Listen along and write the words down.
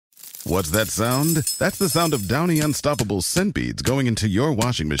What's that sound? That's the sound of Downy Unstoppable scent beads going into your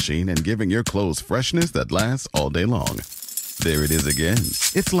washing machine and giving your clothes freshness that lasts all day long. There it is again.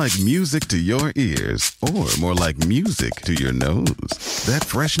 It's like music to your ears, or more like music to your nose. That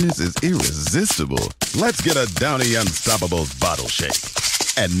freshness is irresistible. Let's get a Downy Unstoppables bottle shake.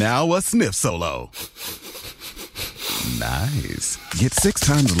 And now a sniff solo. Nice. Get 6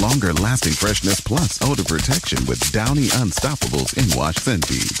 times longer lasting freshness plus odor protection with Downy Unstoppables in-wash scent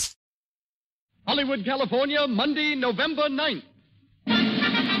beads. Hollywood, California, Monday, November 9th.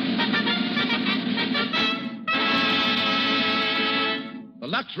 The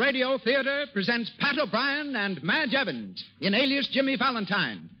Lux Radio Theater presents Pat O'Brien and Madge Evans in Alias Jimmy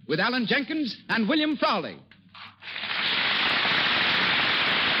Valentine with Alan Jenkins and William Frawley.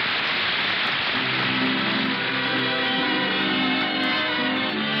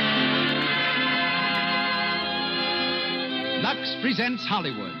 Lux presents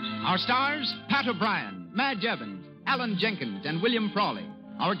Hollywood. Our stars, Pat O'Brien, Madge Evans, Alan Jenkins, and William Frawley.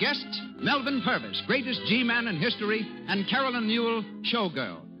 Our guests, Melvin Purvis, greatest G-man in history, and Carolyn Newell,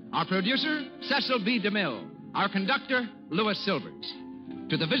 showgirl. Our producer, Cecil B. DeMille. Our conductor, Louis Silvers.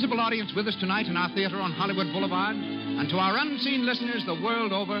 To the visible audience with us tonight in our theater on Hollywood Boulevard, and to our unseen listeners the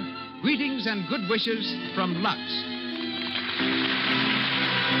world over, greetings and good wishes from Lux.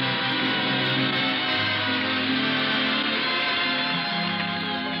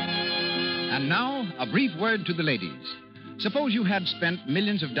 And now, a brief word to the ladies. Suppose you had spent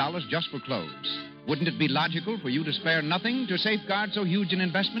millions of dollars just for clothes. Wouldn't it be logical for you to spare nothing to safeguard so huge an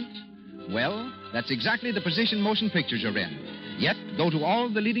investment? Well, that's exactly the position motion pictures are in. Yet, go to all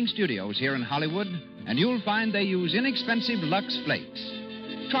the leading studios here in Hollywood, and you'll find they use inexpensive Lux Flakes.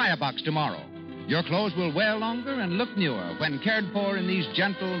 Try a box tomorrow. Your clothes will wear longer and look newer when cared for in these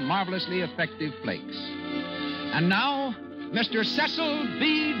gentle, marvelously effective flakes. And now, Mr. Cecil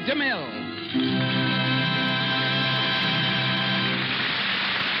B. DeMille.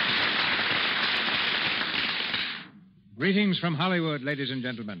 Greetings from Hollywood, ladies and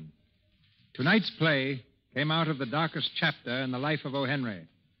gentlemen. Tonight's play came out of the darkest chapter in the life of O. Henry.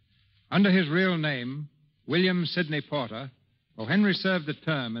 Under his real name, William Sidney Porter, O. Henry served a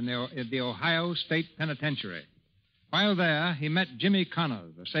term in the Ohio State Penitentiary. While there, he met Jimmy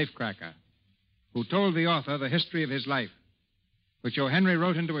Connors, a safecracker, who told the author the history of his life, which O. Henry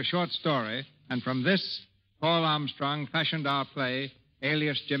wrote into a short story, and from this, Paul Armstrong fashioned our play,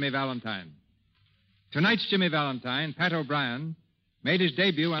 Alias Jimmy Valentine. Tonight's Jimmy Valentine, Pat O'Brien, made his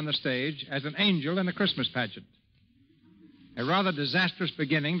debut on the stage as an angel in a Christmas pageant. A rather disastrous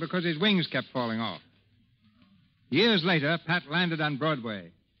beginning because his wings kept falling off. Years later, Pat landed on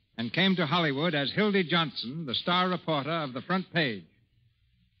Broadway and came to Hollywood as Hildy Johnson, the star reporter of the front page.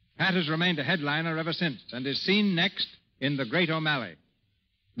 Pat has remained a headliner ever since and is seen next in The Great O'Malley.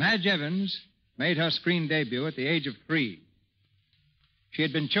 Madge Evans made her screen debut at the age of 3. She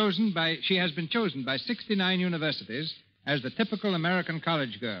has been chosen by 69 universities as the typical American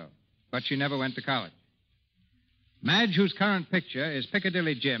college girl, but she never went to college. Madge, whose current picture is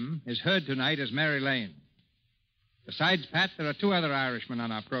Piccadilly Jim, is heard tonight as Mary Lane. Besides Pat, there are 2 other Irishmen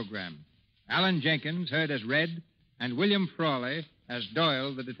on our program. Alan Jenkins, heard as Red, and William Frawley as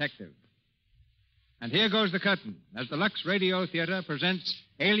Doyle the detective. And here goes the curtain as the Lux Radio Theater presents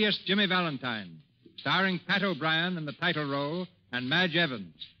Alias Jimmy Valentine, starring Pat O'Brien in the title role and Madge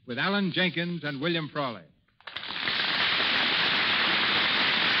Evans, with Alan Jenkins and William Frawley.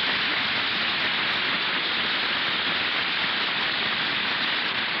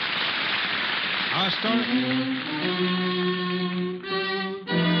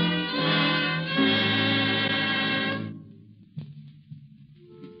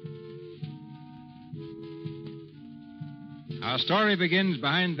 Our story begins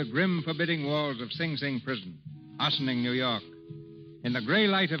behind the grim, forbidding walls of Sing Sing Prison, Ossining, New York. In the gray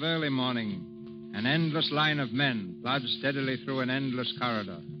light of early morning, an endless line of men plods steadily through an endless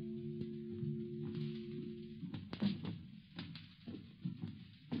corridor.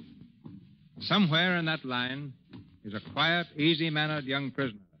 Somewhere in that line is a quiet, easy-mannered young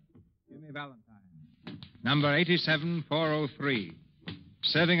prisoner, Jimmy Valentine, number 87403,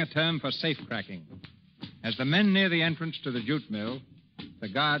 serving a term for safecracking. As the men near the entrance to the jute mill, the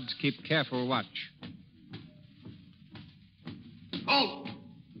guards keep careful watch. Halt!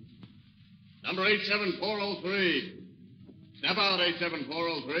 Number 87403. Step out,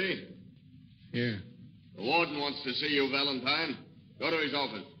 87403. Here. The warden wants to see you, Valentine. Go to his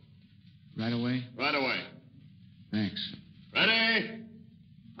office. Right away? Right away. Thanks. Ready?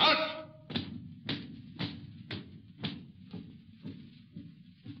 Out!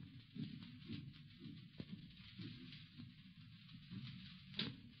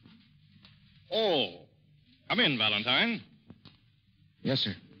 Oh. Come in, Valentine. Yes,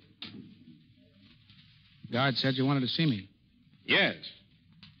 sir. Guard said you wanted to see me. Yes.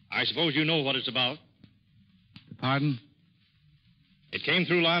 I suppose you know what it's about. Pardon? It came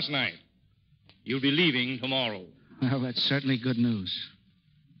through last night. You'll be leaving tomorrow. Well, that's certainly good news.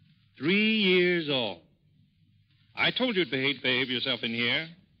 3 years off. I told you to behave yourself in here.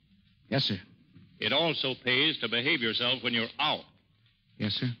 Yes, sir. It also pays to behave yourself when you're out.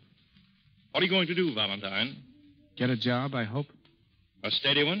 Yes, sir. What are you going to do, Valentine? Get a job, I hope. A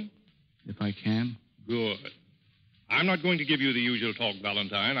steady one? If I can. Good. I'm not going to give you the usual talk,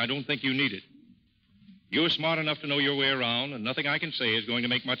 Valentine. I don't think you need it. You're smart enough to know your way around, and nothing I can say is going to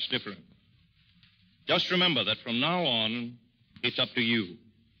make much difference. Just remember that from now on, it's up to you.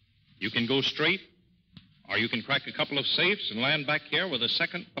 You can go straight, or you can crack a couple of safes and land back here with a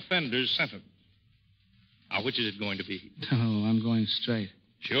second offender's sentence. Now, which is it going to be? Oh, I'm going straight.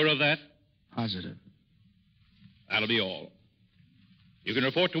 Sure of that? Positive. That'll be all. You can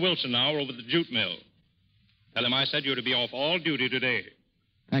report to Wilson now over at the jute mill. Tell him I said you're to be off all duty today.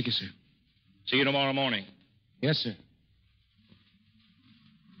 Thank you, sir. See you tomorrow morning. Yes, sir.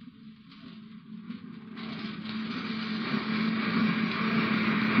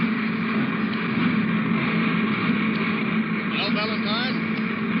 Well,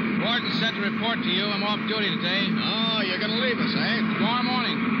 Valentine? Warden said to report to you. I'm off duty today. Oh, you're going to leave us, eh? Tomorrow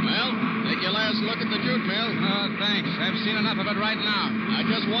morning. Well, take your last look at the jute mill. Oh, thanks. I've seen enough of it right now. I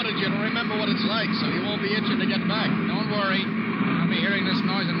just wanted you to remember what it's like so you won't be itching to get back. Don't worry. I'll be hearing this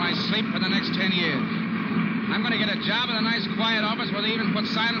noise in my sleep for the next 10 years. I'm going to get a job in a nice, quiet office where they even put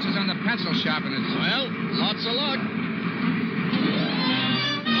silencers on the pencil sharpeners. Well, lots of luck.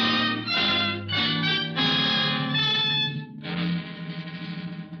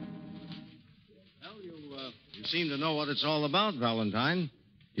 Well, you seem to know what it's all about, Valentine.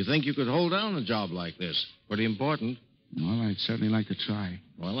 You think you could hold down a job like this? Pretty important. Well, I'd certainly like to try.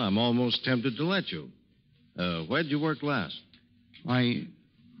 Well, I'm almost tempted to let you. Where'd you work last? I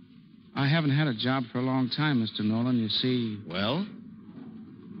haven't had a job for a long time, Mr. Nolan. You see, Well,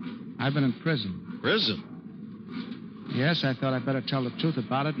 I've been in prison. prison. Yes, I thought I'd better tell the truth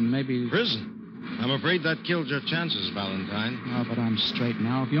about it and maybe... Prison? I'm afraid that killed your chances, Valentine. Oh, but I'm straight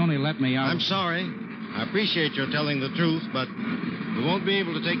now. If you only let me out... I'm sorry. I appreciate your telling the truth, but we won't be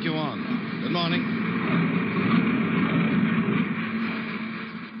able to take you on. Good morning.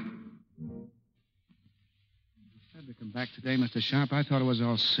 Come back today, Mr. Sharp. I thought it was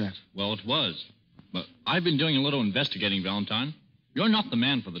all set. Well, it was. But I've been doing a little investigating, Valentine. You're not the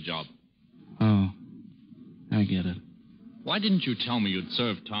man for the job. Oh, I get it. Why didn't you tell me you'd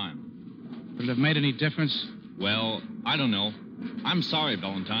served time? Would it have made any difference? Well, I don't know. I'm sorry,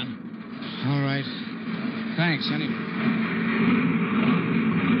 Valentine. All right. Thanks, anyway.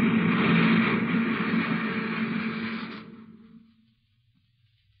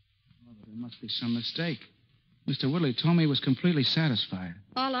 Oh, but there must be some mistake. Mr. Woodley told me he was completely satisfied.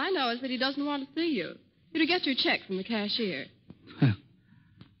 All I know is that he doesn't want to see you. You're to get your check from the cashier.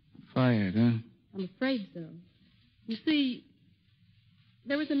 Fired, huh? I'm afraid so. You see,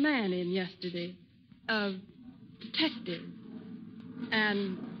 there was a man in yesterday, a detective,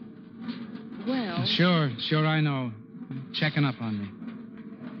 and, well... Sure, I know. Checking up on me.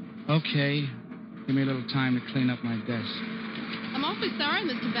 Okay. Give me a little time to clean up my desk. I'm awfully sorry,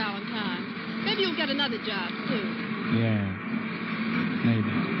 Mr. Valentine. Maybe you'll get another job, soon. Yeah,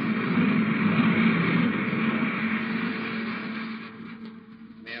 maybe.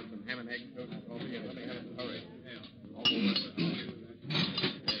 May I have some ham and egg toast and coffee, and let me have it in a hurry.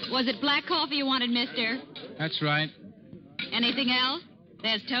 Was it black coffee you wanted, mister? That's right. Anything else?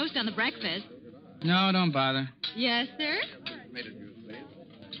 There's toast on the breakfast. No, don't bother. Yes, sir?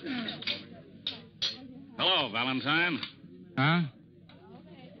 Hello, Valentine. Huh?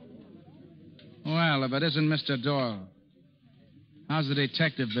 Well, if it isn't Mr. Doyle. How's the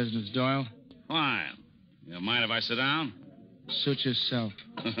detective business, Doyle? Fine. You mind if I sit down? Suit yourself.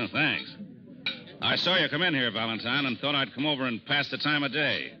 Thanks. I saw you come in here, Valentine, and thought I'd come over and pass the time of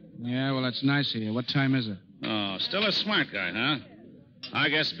day. Yeah, well, that's nice of you. What time is it? Oh, still a smart guy, huh? I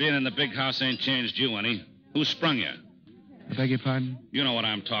guess being in the big house ain't changed you any. Who sprung you? I beg your pardon? You know what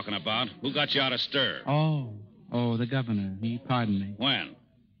I'm talking about. Who got you out of stir? Oh, the governor. He pardoned me. When?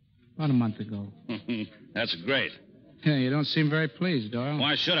 About a month ago. That's great. Yeah, you don't seem very pleased, Doyle.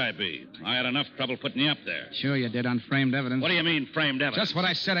 Why should I be? I had enough trouble putting you up there. Sure you did on framed evidence. What do you mean, framed evidence? Just what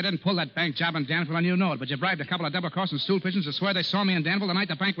I said. I didn't pull that bank job in Danville, and you know it. But you bribed a couple of double-crossing stool pigeons to swear they saw me in Danville the night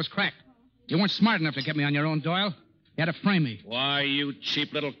the bank was cracked. You weren't smart enough to get me on your own, Doyle. You had to frame me. Why, you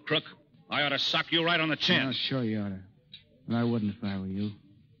cheap little crook. I ought to sock you right on the chin. Oh, sure you ought to. But I wouldn't if I were you.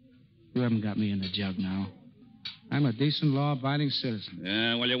 You You haven't got me in the jug now. I'm a decent, law-abiding citizen.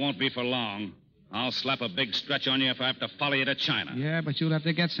 Yeah, well, you won't be for long. I'll slap a big stretch on you if I have to follow you to China. Yeah, but you'll have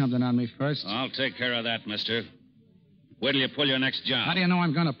to get something on me first. I'll take care of that, mister. Wait till you pull your next job. How do you know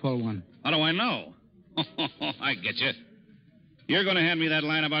I'm going to pull one? How do I know? I get you. You're going to hand me that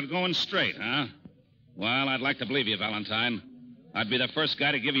line about going straight, huh? Well, I'd like to believe you, Valentine. I'd be the first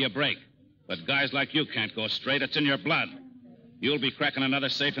guy to give you a break. But guys like you can't go straight. It's in your blood. You'll be cracking another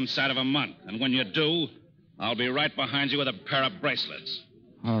safe inside of a month. And when you do, I'll be right behind you with a pair of bracelets.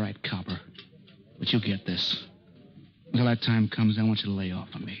 All right, copper. But you get this. Until that time comes, I want you to lay off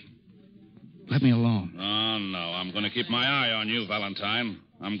of me. Let me alone. Oh, no. I'm going to keep my eye on you, Valentine.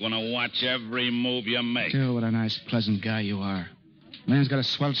 I'm going to watch every move you make. Oh, what a nice, pleasant guy you are. Man's got a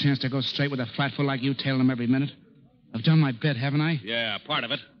swell chance to go straight with a flatfoot like you tailing him every minute. I've done my bit, haven't I? Yeah, part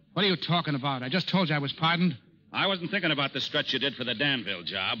of it. What are you talking about? I just told you I was pardoned. I wasn't thinking about the stretch you did for the Danville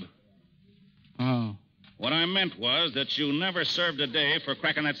job. Oh. What I meant was that you never served a day for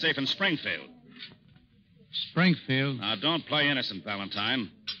cracking that safe in Springfield. Springfield? Now, don't play innocent, Valentine.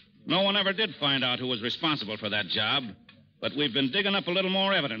 No one ever did find out who was responsible for that job. But we've been digging up a little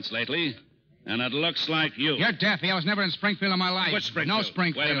more evidence lately, and it looks like you. You're daffy. I was never in Springfield in my life. Which Springfield? No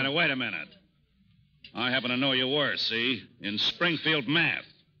Springfield. Wait a minute. I happen to know you were, see? In Springfield, Math.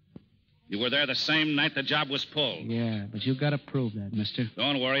 You were there the same night the job was pulled. Yeah, but you've got to prove that, mister.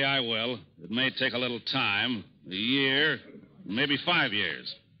 Don't worry, I will. It may take a little time, a year, maybe 5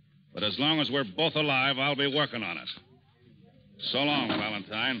 years. But as long as we're both alive, I'll be working on it. So long,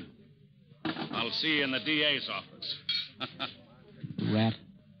 Valentine. I'll see you in the DA's office. Rat.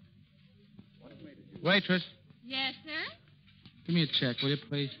 Waitress, Yes, sir? give me a check, will you,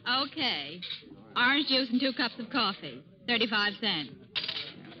 please? Okay. Orange juice and 2 cups of coffee. 35 cents.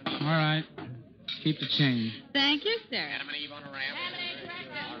 All right. Keep the change. Thank you, sir. Adam and Eve on a ramp.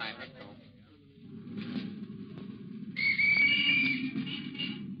 All right, let's go.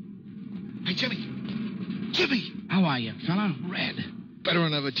 Hey, Jimmy. Jimmy! How are you, fella? Red. Better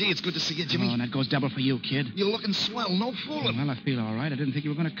than ever. Gee, it's good to see you, Jimmy. Oh, and that goes double for you, kid. You're looking swell. No fooling. Well, I feel all right. I didn't think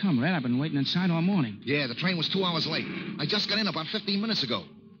you were going to come, Red. I've been waiting inside all morning. Yeah, the train was 2 hours late. I just got in about 15 minutes ago.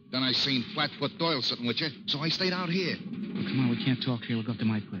 Then I seen Flatfoot Doyle sitting with you, so I stayed out here. Oh, come on, we can't talk here. We'll go up to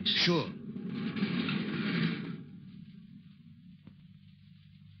my place. Sure.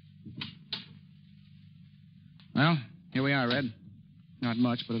 Well, here we are, Red. Not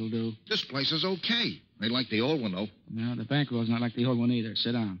much, but it'll do. This place is okay. They like the old one, though. No, the bankroll's not like the old one either.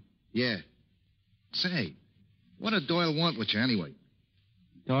 Sit down. Yeah. Say, what did Doyle want with you anyway?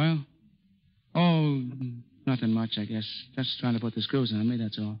 Doyle? Oh, nothing much, I guess. Just trying to put the screws on me,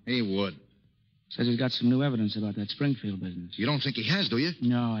 that's all. He would. Says he's got some new evidence about that Springfield business. You don't think he has, do you?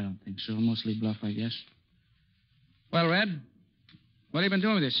 No, I don't think so. Mostly bluff, I guess. Well, Red, what have you been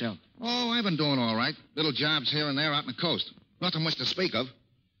doing with yourself? Oh, I've been doing all right. Little jobs here and there out on the coast. Nothing much to speak of.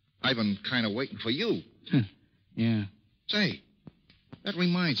 I've been kind of waiting for you. Yeah. Say, that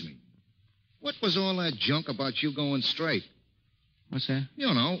reminds me. What was all that junk about you going straight? What's that?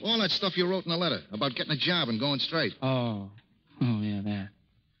 You know, all that stuff you wrote in the letter about getting a job and going straight. Oh, yeah, that.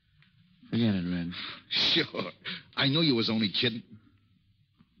 Forget it, Red. Sure. I knew you was only kidding.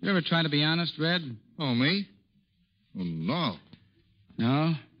 You ever try to be honest, Red? Oh, me? Oh, no.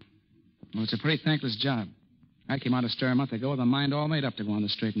 No? Well, it's a pretty thankless job. I came out of stir a month ago with a mind all made up to go on the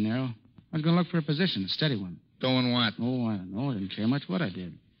straight and narrow. I was going to look for a position, a steady one. Doing what? Oh, I don't know. I didn't care much what I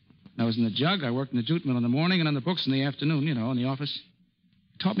did. When I was in the jug, I worked in the jute mill in the morning and on the books in the afternoon, you know, in the office.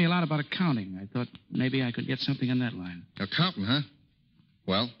 It taught me a lot about accounting. I thought maybe I could get something in that line. Accounting, huh?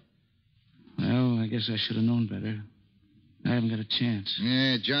 Well? Well, I guess I should have known better. I haven't got a chance.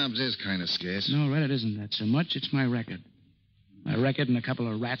 Yeah, jobs is kind of scarce. No, Red, it isn't that so much. It's my record. My record and a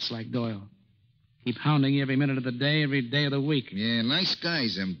couple of rats like Doyle. Keep hounding you every minute of the day, every day of the week. Yeah, nice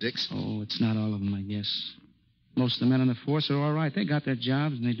guys, them dicks. Oh, it's not all of them, I guess. Most of the men on the force are all right. They got their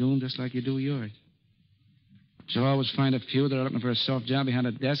jobs, and they do them just like you do yours. But you'll always find a few that are looking for a soft job behind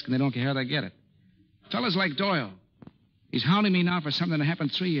a desk, and they don't care how they get it. Fellas like Doyle. He's hounding me now for something that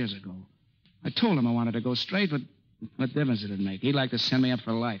happened 3 years ago. I told him I wanted to go straight, but what difference did it make? He'd like to send me up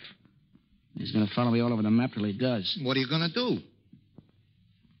for life. He's going to follow me all over the map till he does. What are you going to do?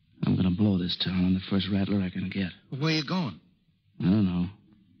 I'm going to blow this town on the first rattler I can get. Where you going? I don't know.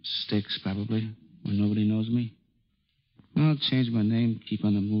 Sticks, probably, where nobody knows me. I'll change my name, keep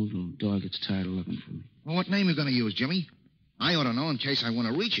on the move till Doyle gets tired of looking for me. Well, what name are you going to use, Jimmy? I ought to know in case I want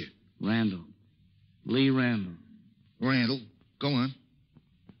to reach you. Randall. Lee Randall. Randall. Go on.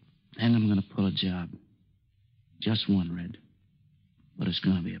 And I'm going to pull a job. Just one, Red. But it's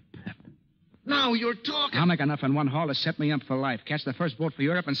going to be a pep. Now you're talking. I'll make enough in one haul to set me up for life. Catch the first boat for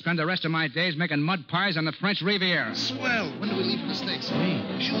Europe and spend the rest of my days making mud pies on the French Riviera. Swell. When do we leave for the States? Me?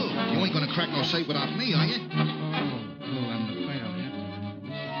 Sure. You ain't going to crack no safe without me, are you? Oh, I'm afraid I'll have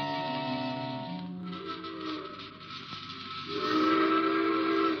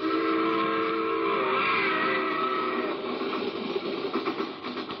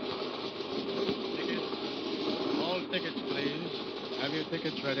All tickets, please. Have your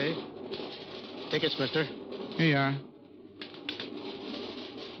tickets ready. Tickets, mister. Here you are.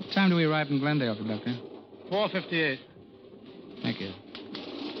 What time do we arrive in Glendale, conductor? 4:58. Thank you.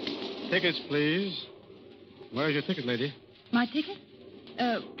 Tickets, please. Where's your ticket, lady? My ticket?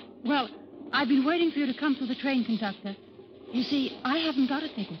 Well, I've been waiting for you to come to the train, conductor. You see, I haven't got a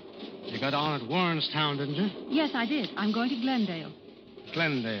ticket. You got on at Warrenstown, didn't you? Yes, I did. I'm going to Glendale.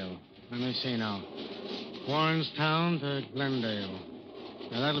 Glendale. Let me see now. Warrenstown to Glendale.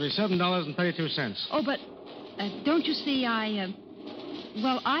 Now, that'll be $7.32. Oh, but don't you see,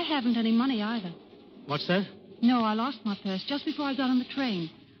 well, I haven't any money either. What's that? No, I lost my purse just before I got on the train.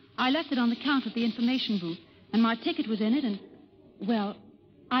 I left it on the counter at the information booth, and my ticket was in it, and, well,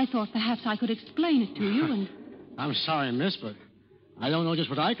 I thought perhaps I could explain it to you, and... I'm sorry, miss, but I don't know just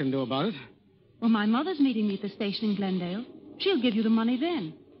what I can do about it. Well, my mother's meeting me at the station in Glendale. She'll give you the money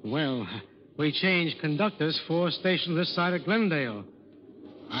then. Well, we changed conductors 4 stations this side of Glendale.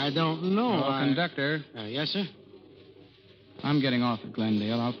 I don't know. Conductor. Yes, sir? I'm getting off at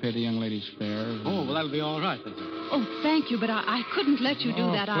Glendale. I'll pay the young lady's fare. Oh, well, that'll be all right, then, sir. Oh, thank you, but I couldn't let you do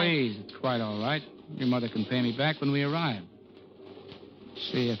that. Please, it's quite all right. Your mother can pay me back when we arrive.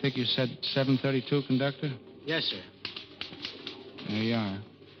 See, I think you said 7:32, conductor? Yes, sir. There you are.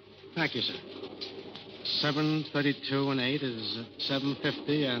 Thank you, sir. 7:32 and 8 is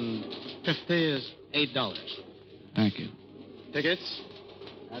 $7.50, and 50 is $8. Thank you. Tickets?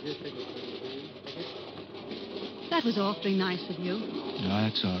 Have your tickets, please. Tickets? That was awfully nice of you. No,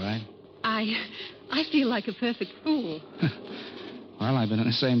 that's all right. I feel like a perfect fool. Well, I've been in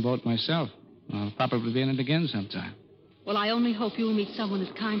the same boat myself. I'll probably be in it again sometime. Well, I only hope you'll meet someone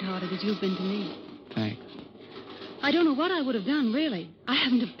as kind-hearted as you've been to me. Thanks. I don't know what I would have done, really. I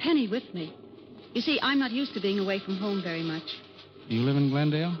haven't a penny with me. You see, I'm not used to being away from home very much. You live in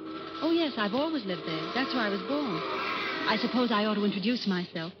Glendale? Oh, yes, I've always lived there. That's where I was born. I suppose I ought to introduce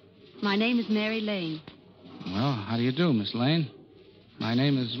myself. My name is Mary Lane. Well, how do you do, Miss Lane? My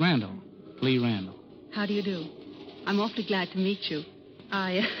name is Randall. Lee Randall. How do you do? I'm awfully glad to meet you.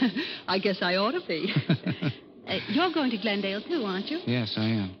 I guess I ought to be. You're going to Glendale, too, aren't you? Yes, I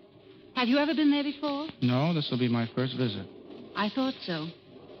am. Have you ever been there before? No, this will be my first visit. I thought so.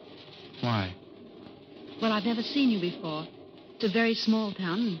 Why? Well, I've never seen you before. It's a very small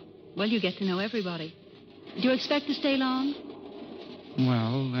town, and, well, you get to know everybody. Do you expect to stay long?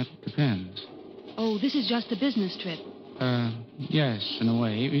 Well, that depends. Oh, this is just a business trip. Yes, in a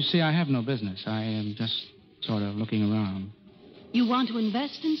way. You see, I have no business. I am just sort of looking around. You want to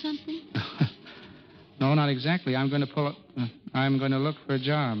invest in something? No, not exactly. I'm going to look for a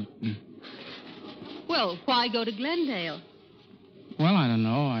job. Well, why go to Glendale? Well, I don't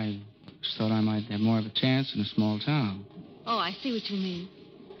know. I just thought I might have more of a chance in a small town. Oh, I see what you mean.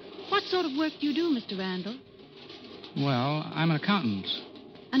 What sort of work do you do, Mr. Randall? Well, I'm an accountant.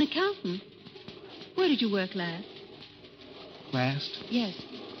 An accountant? Where did you work last? Last? Yes.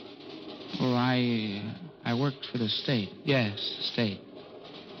 Well, I worked for the state. Yes, the state.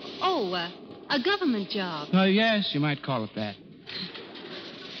 Oh, a government job. Yes, you might call it that.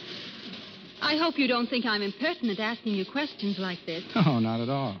 I hope you don't think I'm impertinent asking you questions like this. Oh, not at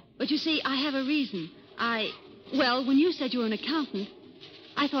all. But you see, I have a reason. Well, when you said you were an accountant,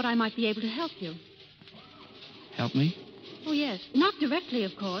 I thought I might be able to help you. Help me? Oh, yes. Not directly,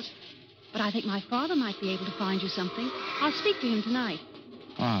 of course. But I think my father might be able to find you something. I'll speak to him tonight.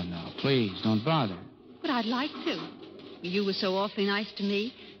 Oh, no, please, don't bother. But I'd like to. You were so awfully nice to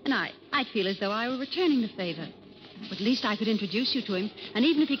me, and I'd feel as though I were returning the favor. But at least I could introduce you to him, and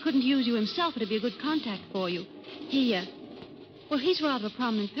even if he couldn't use you himself, it'd be a good contact for you. He's rather a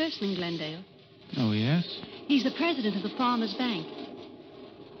prominent person in Glendale. Oh, yes? He's the president of the Farmers Bank.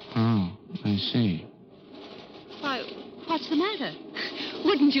 Oh, I see. Why, what's the matter?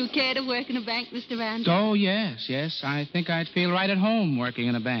 Wouldn't you care to work in a bank, Mr. Randall? Oh, yes. I think I'd feel right at home working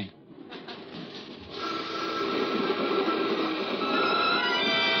in a bank.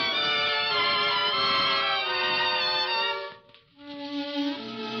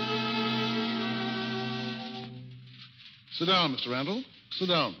 Sit down, Mr. Randall. Sit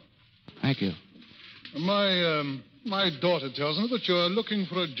down. Thank you. My daughter tells me that you're looking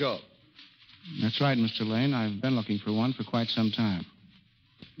for a job. That's right, Mr. Lane. I've been looking for one for quite some time.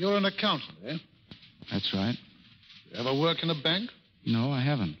 You're an accountant, eh? That's right. You ever work in a bank? No, I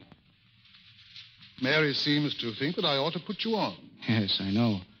haven't. Mary seems to think that I ought to put you on. Yes, I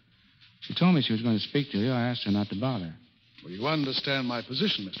know. She told me she was going to speak to you. I asked her not to bother. Well, you understand my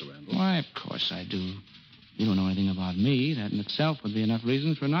position, Mr. Randall. Why, of course I do. You don't know anything about me. That in itself would be enough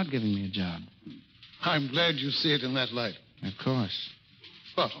reason for not giving me a job. I'm glad you see it in that light. Of course.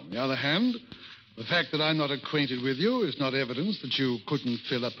 But on the other hand, the fact that I'm not acquainted with you is not evidence that you couldn't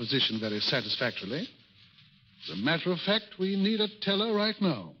fill a position very satisfactorily. As a matter of fact, we need a teller right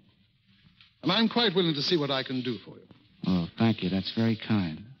now. And I'm quite willing to see what I can do for you. Oh, thank you. That's very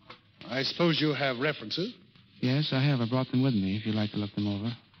kind. I suppose you have references? Yes, I have. I brought them with me, if you'd like to look them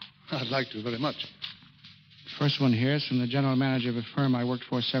over. I'd like to very much. The first one here is from the general manager of a firm I worked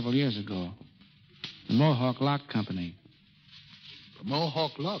for several years ago. The Mohawk Lock Company. The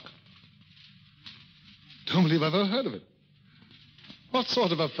Mohawk Lock? Don't believe I've ever heard of it. What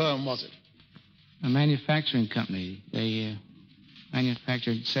sort of a firm was it? A manufacturing company. They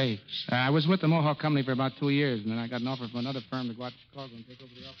manufactured safes. I was with the Mohawk Company for about 2 years, and then I got an offer from another firm to go out to Chicago and take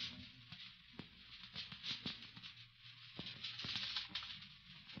over the office.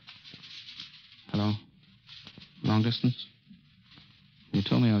 Hello? Long distance? You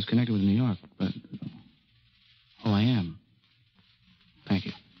told me I was connected with New York, but... Oh, I am. Thank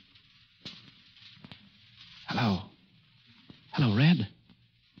you. Hello? Hello, Red?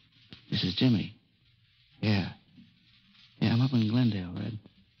 This is Jimmy. Yeah. Yeah, I'm up in Glendale, Red.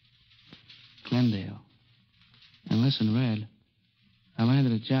 Glendale. And listen, Red, I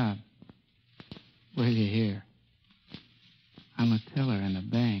landed a job. Wait till you hear. I'm a teller in a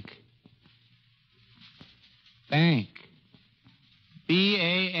bank. Bank.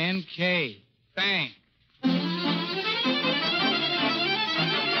 B-A-N-K. Bank.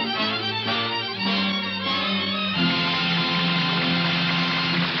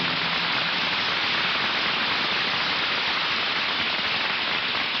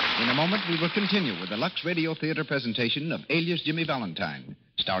 In a moment, we will continue with the Lux Radio Theater presentation of Alias Jimmy Valentine,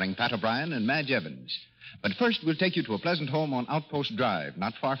 starring Pat O'Brien and Madge Evans. But first, we'll take you to a pleasant home on Outpost Drive,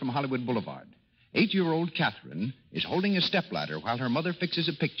 not far from Hollywood Boulevard. 8-year-old Catherine is holding a stepladder while her mother fixes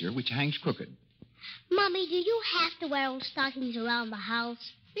a picture which hangs crooked. Mommy, do you have to wear old stockings around the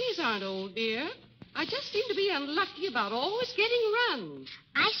house? These aren't old, dear. I just seem to be unlucky about always getting runs.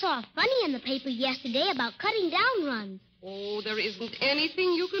 I saw a funny in the paper yesterday about cutting down runs. Oh, there isn't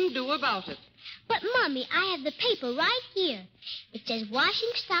anything you can do about it. But, Mommy, I have the paper right here. It says washing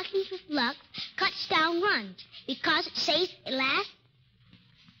stockings with Lux cuts down runs because it says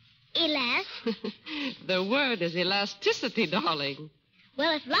The word is elasticity, darling.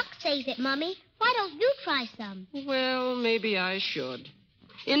 Well, if Lux says it, Mommy, why don't you try some? Well, maybe I should.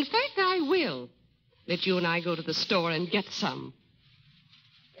 In fact, I will. Let you and I go to the store and get some.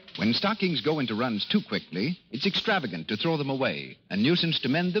 When stockings go into runs too quickly, it's extravagant to throw them away, a nuisance to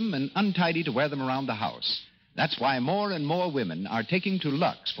mend them, and untidy to wear them around the house. That's why more and more women are taking to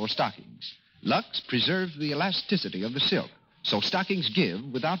Lux for stockings. Lux preserves the elasticity of the silk, so stockings give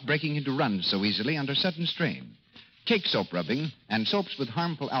without breaking into runs so easily under sudden strain. Cake soap rubbing and soaps with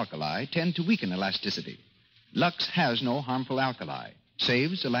harmful alkali tend to weaken elasticity. Lux has no harmful alkali,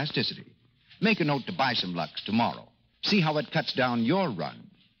 saves elasticity. Make a note to buy some Lux tomorrow. See how it cuts down your run.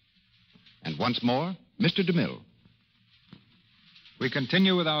 And once more, Mr. DeMille. We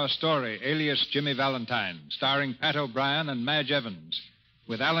continue with our story, Alias Jimmy Valentine, starring Pat O'Brien and Madge Evans,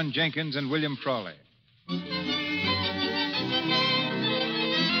 with Alan Jenkins and William Frawley.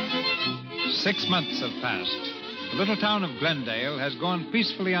 6 months have passed. The little town of Glendale has gone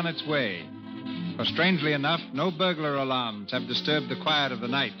peacefully on its way. For strangely enough, no burglar alarms have disturbed the quiet of the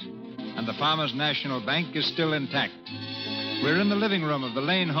night, and the Farmers National Bank is still intact. We're in the living room of the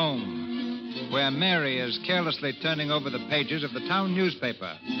Lane home, where Mary is carelessly turning over the pages of the town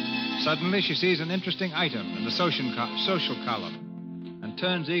newspaper. Suddenly, she sees an interesting item in the social column and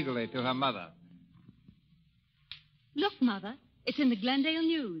turns eagerly to her mother. Look, Mother, it's in the Glendale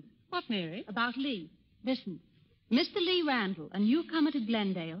News. What, Mary? About Lee. Listen. Mr. Lee Randall, a newcomer to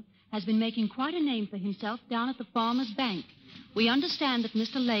Glendale, has been making quite a name for himself down at the Farmers Bank. We understand that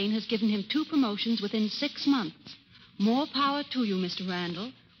Mr. Lane has given him 2 promotions within 6 months. More power to you, Mr.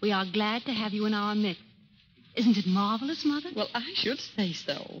 Randall. We are glad to have you in our midst. Isn't it marvelous, Mother? Well, I should say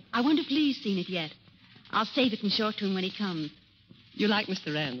so. I wonder if Lee's seen it yet. I'll save it and show it to him when he comes. You like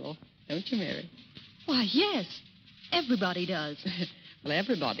Mr. Randall, don't you, Mary? Why, yes. Everybody does. Well,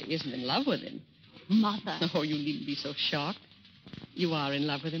 everybody isn't in love with him. Mother. Oh, you needn't be so shocked. You are in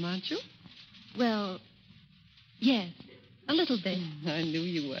love with him, aren't you? Well, yes, a little bit. I knew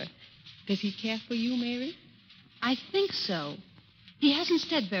you were. Does he care for you, Mary? I think so. He hasn't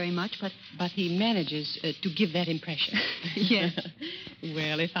said very much, but... But he manages to give that impression. Yes.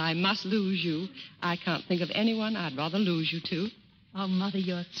 Well, if I must lose you, I can't think of anyone I'd rather lose you to. Oh, Mother,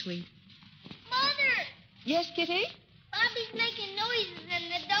 you're sweet. Mother! Yes, Kitty? Bobby's making noises in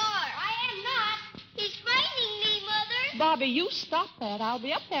the door. I am not. He's frightening me, Mother. Bobby, you stop that. I'll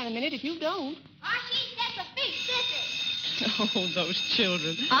be up there in a minute if you don't. Archie, that's a big sissy. Oh, those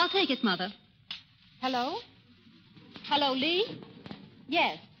children. I'll take it, Mother. Hello? Hello, Lee?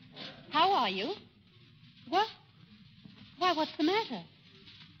 Yes. How are you? What? Why, what's the matter?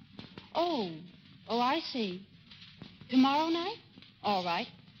 Oh, I see. Tomorrow night? All right.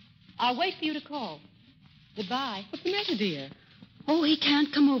 I'll wait for you to call. Goodbye. What's the matter, dear? Oh, he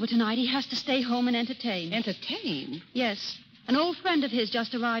can't come over tonight. He has to stay home and entertain. Entertain? Yes. An old friend of his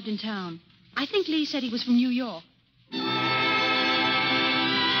just arrived in town. I think Lee said he was from New York.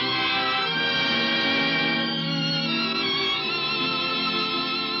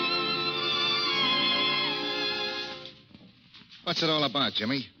 What's it all about,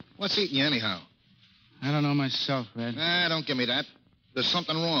 Jimmy? What's eating you anyhow? I don't know myself, Red. Don't give me that. There's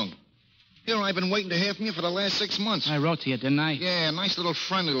something wrong. Here, I've been waiting to hear from you for the last 6 months. I wrote to you, didn't I? Yeah, nice little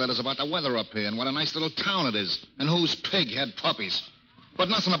friendly letters about the weather up here and what a nice little town it is and whose pig had puppies. But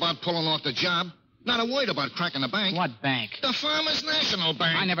nothing about pulling off the job. Not a word about cracking the bank. What bank? The Farmers National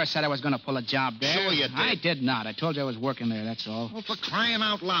Bank. I never said I was going to pull a job there. Sure you did. I did not. I told you I was working there, that's all. Well, for crying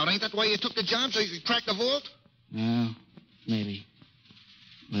out loud, ain't that why you took the job, so you could crack the vault? No, maybe.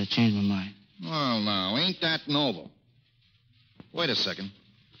 But I changed my mind. Well, now, ain't that noble? Wait a second.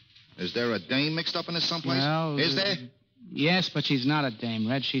 Is there a dame mixed up in this someplace? Well, is there? Yes, but she's not a dame,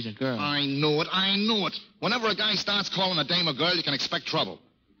 Red. She's a girl. I knew it. Whenever a guy starts calling a dame a girl, you can expect trouble.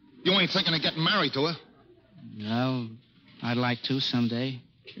 You ain't thinking of getting married to her. Well, I'd like to someday.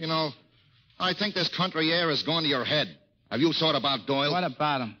 You know, I think this country air has gone to your head. Have you thought about Doyle? What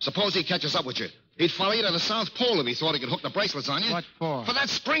about him? Suppose he catches up with you. He'd follow you to the South Pole if he thought he could hook the bracelets on you. What for? For that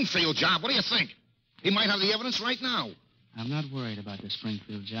Springfield job. What do you think? He might have the evidence right now. I'm not worried about the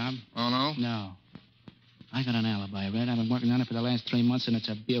Springfield job. Oh, no? No. I got an alibi, Red. I've been working on it for the last 3 months, and it's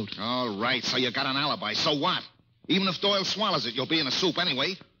a beaut. All right, so you got an alibi. So what? Even if Doyle swallows it, you'll be in the soup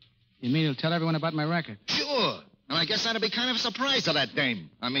anyway. You mean he'll tell everyone about my record? Sure. And I guess that'd be kind of a surprise to that dame.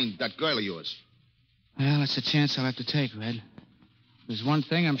 I mean, that girl of yours. Well, it's a chance I'll have to take, Red. There's one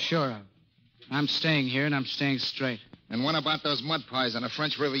thing I'm sure of. I'm staying here, and I'm staying straight. And what about those mud pies on the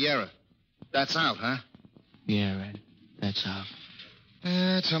French Riviera? That's out, huh? Yeah, Red. That's out.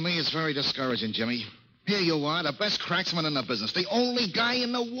 To me, it's very discouraging, Jimmy. Here you are, the best cracksman in the business, the only guy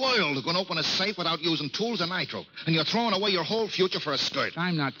in the world who can open a safe without using tools and nitro. And you're throwing away your whole future for a skirt.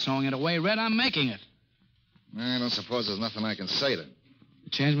 I'm not throwing it away, Red. I'm making it. I don't suppose there's nothing I can say to. You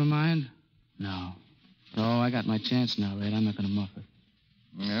changed my mind? No. Oh, I got my chance now, Red. I'm not going to muff it.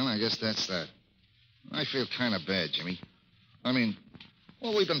 Well, I guess that's that. I feel kind of bad, Jimmy. I mean,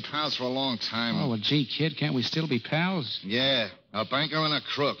 well, we've been pals for a long time. Oh, well, gee, kid, can't we still be pals? Yeah, a banker and a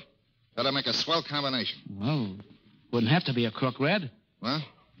crook. That'll make a swell combination. Well, wouldn't have to be a crook, Red. What?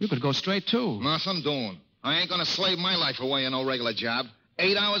 You could go straight, too. Nothing doing. I ain't gonna slave my life away in no regular job.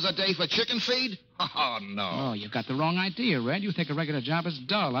 8 hours a day for chicken feed? Oh, no. Oh, you've got the wrong idea, Red. You think a regular job is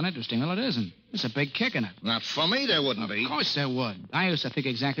dull, uninteresting. Well, it isn't. There's a big kick in it. Not for me, there wouldn't be. Of course there would. I used to think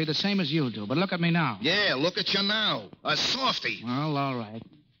exactly the same as you do, but look at me now. Yeah, look at you now. A softy. Well, all right.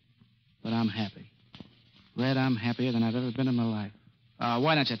 But I'm happy. Red, I'm happier than I've ever been in my life.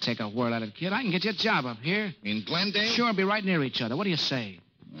 Why don't you take a whirl at it, kid? I can get you a job up here. In Glendale? Sure, be right near each other. What do you say?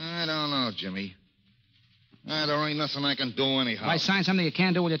 I don't know, Jimmy. There ain't nothing I can do anyhow. If I sign something you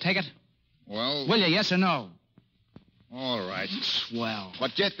can do, will you take it? Well... Will you, yes or no? All right. Swell.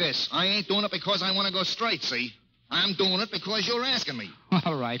 But get this. I ain't doing it because I want to go straight, see? I'm doing it because you're asking me.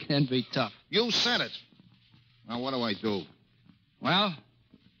 All right, then be tough. You said it. Now, what do I do? Well,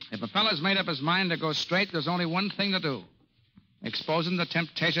 if a fella's made up his mind to go straight, there's only one thing to do. Expose him to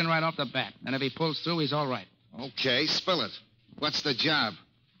temptation right off the bat. And if he pulls through, he's all right. Okay, spill it. What's the job?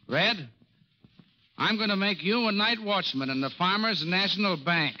 Red, I'm going to make you a night watchman in the Farmers National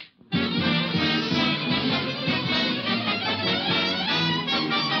Bank.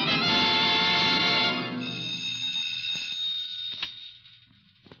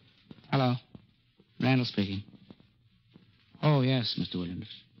 Hello. Randall speaking. Oh, yes, Mr. Williams.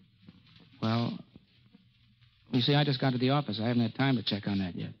 Well, you see, I just got to the office. I haven't had time to check on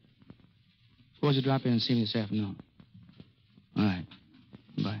that yet. Suppose you drop in and see me this afternoon. All right.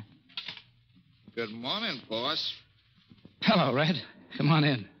 Bye. Good morning, boss. Hello, Red. Come on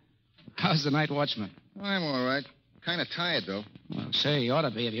in. How's the night watchman? I'm all right. Kind of tired, though. Well, say, you ought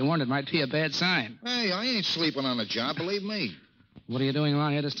to be. If you weren't, it might be a bad sign. Hey, I ain't sleeping on the job, believe me. What are you doing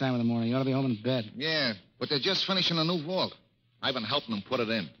around here this time of the morning? You ought to be home in bed. Yeah, but they're just finishing a new vault. I've been helping them put it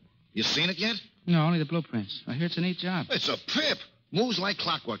in. You seen it yet? No, only the blueprints. I hear it's a neat job. It's a pip. Moves like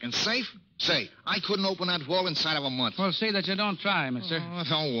clockwork and safe. Say, I couldn't open that vault inside of a month. Well, see that you don't try, mister. Oh,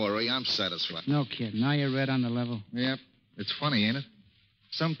 don't worry. I'm satisfied. No kid. Now you're red on the level. Yep. It's funny, ain't it?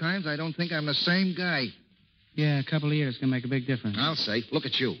 Sometimes I don't think I'm the same guy. Yeah, a couple of years can make a big difference. I'll say. Look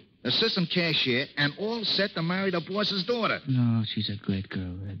at you. Assistant cashier and all set to marry the boss's daughter. No, she's a great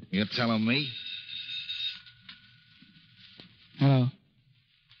girl, Red. You're telling me? Hello.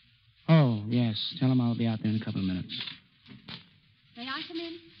 Oh, yes. Tell him I'll be out there in a couple of minutes. May I come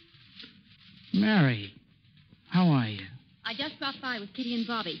in? Mary, how are you? I just dropped by with Kitty and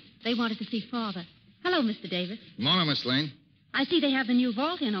Bobby. They wanted to see Father. Hello, Mr. Davis. Morning, Miss Lane. I see they have the new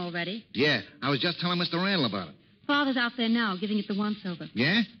vault in already. Yeah, I was just telling Mr. Randall about it. Father's out there now, giving it the once-over.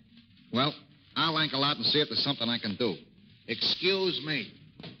 Yeah? Well, I'll ankle out and see if there's something I can do. Excuse me.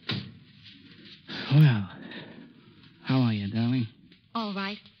 Well, how are you, darling? All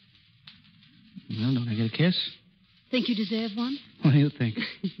right. Well, don't I get a kiss? Think you deserve one? What do you think?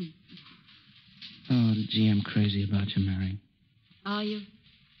 Oh, gee, I'm crazy about you, Mary. Are you?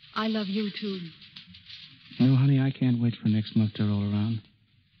 I love you, too. No, honey, I can't wait for next month to roll around.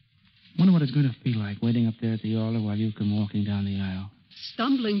 Wonder what it's going to feel like waiting up there at the altar while you come walking down the aisle.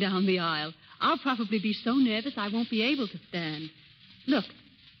 Stumbling down the aisle. I'll probably be so nervous I won't be able to stand. Look,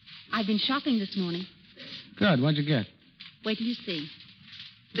 I've been shopping this morning. Good. What'd you get? Wait till you see.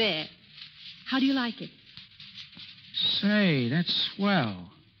 There. How do you like it? Say, that's swell.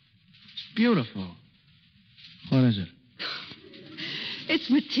 It's beautiful. What is it? It's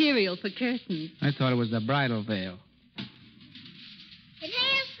material for curtains. I thought it was the bridal veil. It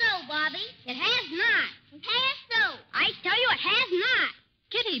has so, Bobby. It has not. It has so. I tell you, it has not.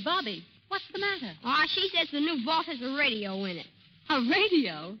 Kitty, Bobby, what's the matter? Oh, she says the new vault has a radio in it. A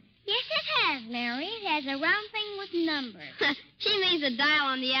radio? Yes, it has, Mary. It has a round thing with numbers. She means a dial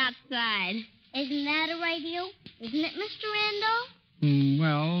on the outside. Isn't that a radio? Isn't it, Mr. Randall?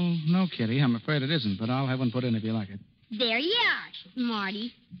 Well, no, Kitty. I'm afraid it isn't, but I'll have one put in if you like it. There you are,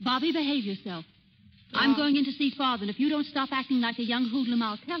 Smarty. Bobby, behave yourself. I'm going in to see Father, and if you don't stop acting like a young hoodlum,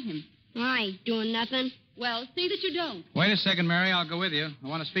 I'll tell him. I ain't doing nothing. Well, see that you don't. Wait a second, Mary. I'll go with you. I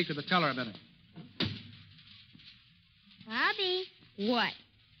want to speak to the teller a minute. Bobby. What?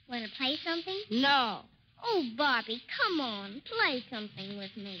 Want to play something? No. Oh, Bobby, come on. Play something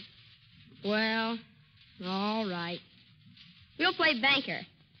with me. Well, all right. We'll play banker.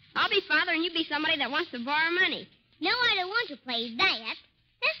 I'll be Father and you be somebody that wants to borrow money. No, I don't want to play that.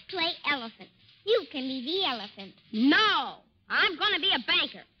 Let's play elephant. You can be the elephant. No. I'm going to be a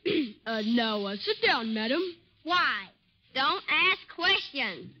banker. No, sit down, madam. Why? Don't ask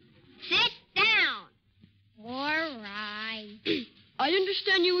questions. Sit down. All right. I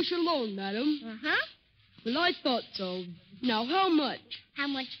understand you wish a loan, madam. Uh-huh. Well, I thought so. Now, how much? How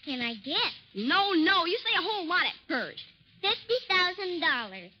much can I get? No. You say a whole lot at first.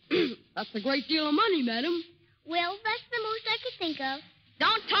 $50,000. That's a great deal of money, madam. Well, that's the most I could think of.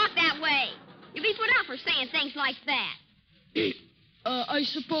 Don't talk that way. You'll be put out for saying things like that. I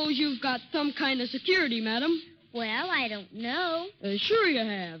suppose you've got some kind of security, madam. Well, I don't know. Sure you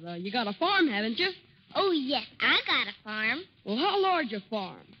have. You got a farm, haven't you? Oh, yes, I got a farm. Well, how large a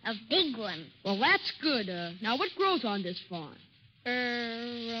farm? A big one. Well, that's good. Now, what grows on this farm?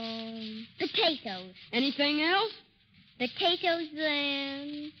 Potatoes. Anything else? Potatoes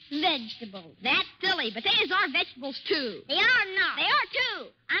and vegetables. That's silly. Potatoes are vegetables, too. They are not. They are, too.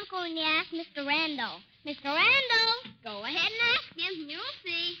 I'm going to ask Mr. Randall. Mr. Randall. Go ahead and ask him. You'll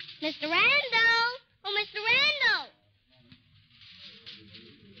see. Mr. Randall. Oh, Mr. Randall.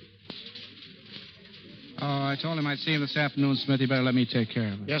 Oh, I told him I'd see him this afternoon, Smith. You better let me take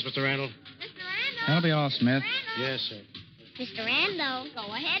care of it. Yes, Mr. Randall. Mr. Randall. That'll be all, Smith. Yes, sir. Mr. Randall.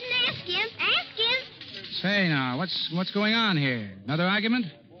 Go ahead and ask him. Ask him. Say, now, what's going on here? Another argument?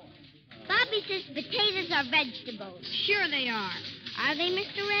 Bobby says potatoes are vegetables. Sure they are. Are they,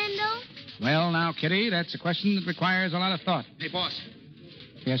 Mr. Randall? Well, now, Kitty, that's a question that requires a lot of thought. Hey, boss.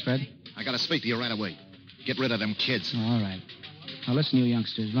 Yes, Fred? I got to speak to you right away. Get rid of them kids. All right. Now, listen, you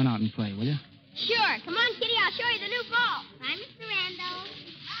youngsters. Run out and play, will you? Sure. Come on, Kitty. I'll show you the new ball. Bye, Mr. Randall.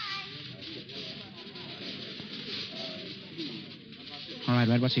 Bye. All right,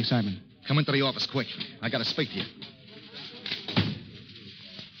 Red, what's the excitement? Come into the office, quick. I got to speak to you.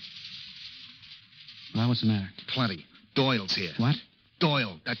 Well, what's the matter? Plenty. Doyle's here. What?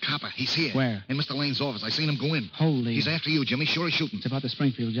 Doyle, that copper. He's here. Where? In Mr. Lane's office. I seen him go in. Holy. He's after you, Jimmy. Sure he's shooting. It's about the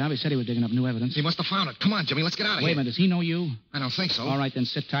Springfield job. He said he was digging up new evidence. He must have found it. Come on, Jimmy. Let's get out of Wait here. a minute. Does he know you? I don't think so. All right, then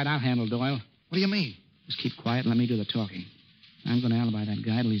sit tight. I'll handle Doyle. What do you mean? Just keep quiet and let me do the talking. I'm going to alibi that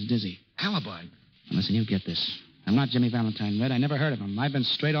guy till he's dizzy. Alibi? Now, listen, you get this. I'm not Jimmy Valentine, Red. I never heard of him. I've been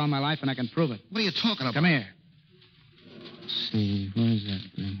straight all my life, and I can prove it. What are you talking about? Come here. Let's see, where is that?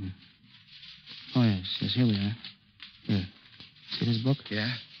 Oh, yes, here we are. Here. See this book?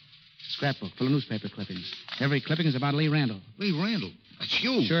 Yeah? Scrapbook full of newspaper clippings. Every clipping is about Lee Randall. Lee Randall? That's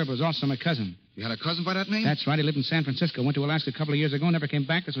you. Sure, but it was also my cousin. You had a cousin by that name? That's right. He lived in San Francisco. Went to Alaska a couple of years ago, never came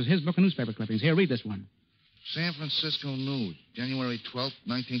back. This was his book of newspaper clippings. Here, read this one. San Francisco News, January 12th,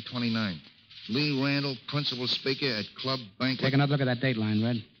 1929. Lee Randall, principal speaker at Club Banquet. Take another look at that date line,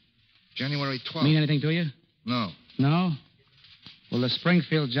 Red. January 12th. Mean anything to you? No. No? Well, the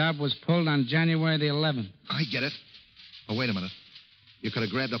Springfield job was pulled on January the 11th. I get it. Oh, wait a minute. You could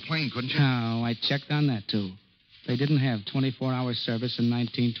have grabbed a plane, couldn't you? No, I checked on that, too. They didn't have 24-hour service in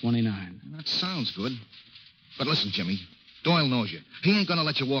 1929. That sounds good. But listen, Jimmy. Doyle knows you. He ain't gonna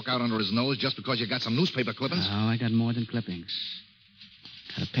let you walk out under his nose just because you got some newspaper clippings. Oh, I got more than clippings.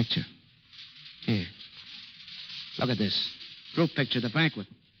 Got a picture. Here. Look at this. Group picture of the banquet.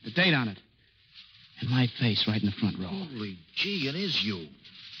 The date on it. And my face right in the front row. Holy gee, it is you.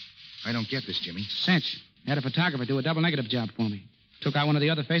 I don't get this, Jimmy. Cinch. Had a photographer do a double negative job for me. Took out one of the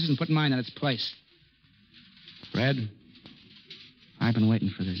other faces and put mine in its place. Red, I've been waiting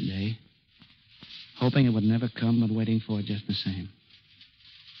for this day. Hoping it would never come, but waiting for it just the same.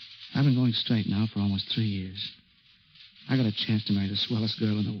 I've been going straight now for almost 3 years. I got a chance to marry the swellest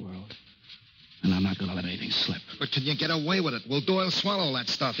girl in the world. And I'm not going to let anything slip. But can you get away with it? Will Doyle swallow that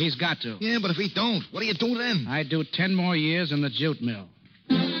stuff? He's got to. Yeah, but if he don't, what do you do then? I do 10 more years in the jute mill.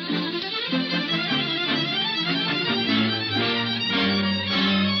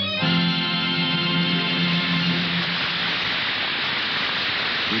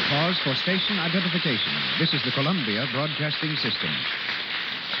 We pause for station identification. This is the Columbia Broadcasting System.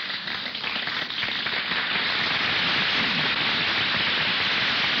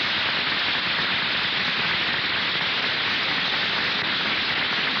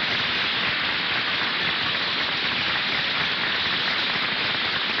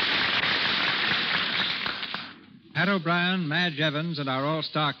 Pat O'Brien, Madge Evans, and our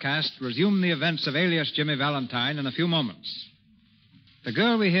all-star cast resume the events of Alias Jimmy Valentine in a few moments. The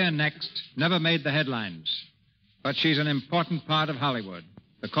girl we hear next never made the headlines, but she's an important part of Hollywood,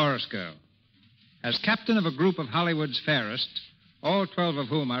 the chorus girl. As captain of a group of Hollywood's fairest, all 12 of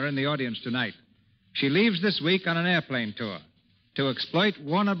whom are in the audience tonight, she leaves this week on an airplane tour to exploit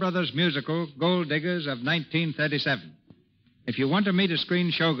Warner Brothers' musical Gold Diggers of 1937. If you want to meet a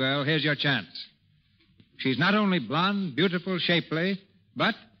screen showgirl, here's your chance. She's not only blonde, beautiful, shapely,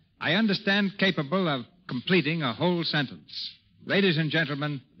 but, I understand, capable of completing a whole sentence. Ladies and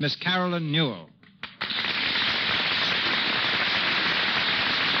gentlemen, Miss Carolyn Newell.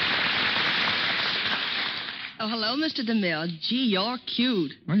 Oh, hello, Mr. DeMille. Gee, you're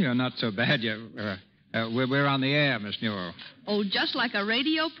cute. Well, you're not so bad. We're on the air, Miss Newell. Oh, just like a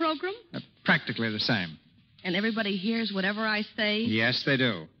radio program? Practically the same. And everybody hears whatever I say? Yes, they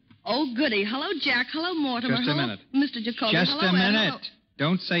do. Oh, goody. Hello, Jack. Hello, Mortimer. Just a hello, minute. Mr. Jacoby. Just hello, a minute. Hello.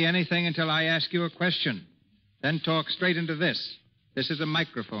 Don't say anything until I ask you a question. Then talk straight into this. This is a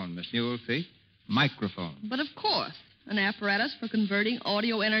microphone, Miss Newell, see? Microphone. But of course, an apparatus for converting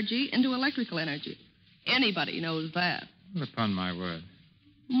audio energy into electrical energy. Anybody knows that. Well, upon my word.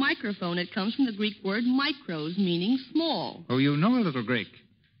 Microphone, it comes from the Greek word micros, meaning small. Oh, you know a little Greek.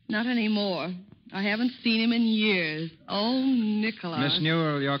 Not anymore. I haven't seen him in years. Oh, Nicholas. Miss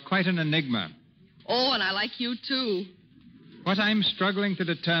Newell, you're quite an enigma. Oh, and I like you, too. What I'm struggling to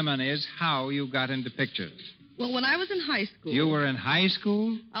determine is how you got into pictures. Well, when I was in high school... You were in high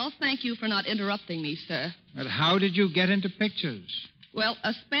school? I'll thank you for not interrupting me, sir. But how did you get into pictures? Well,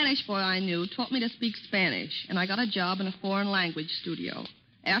 a Spanish boy I knew taught me to speak Spanish, and I got a job in a foreign language studio.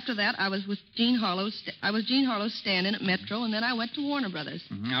 After that, I was Gene Harlow's stand-in at Metro, and then I went to Warner Brothers.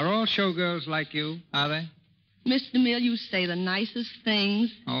 Mm-hmm. Are all showgirls like you, are they? Mr. DeMille, you say the nicest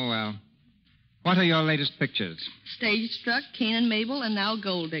things. Oh, well. What are your latest pictures? Stage Struck, Cain and Mabel, and now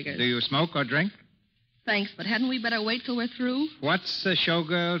Gold Diggers. Do you smoke or drink? Thanks, but hadn't we better wait till we're through? What's a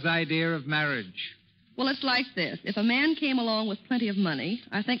showgirl's idea of marriage? Well, it's like this. If a man came along with plenty of money,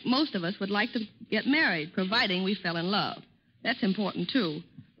 I think most of us would like to get married, providing we fell in love. That's important, too.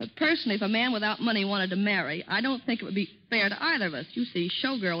 But personally, if a man without money wanted to marry, I don't think it would be fair to either of us. You see,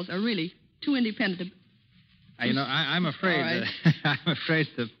 showgirls are really too independent to... I'm afraid Right. I'm afraid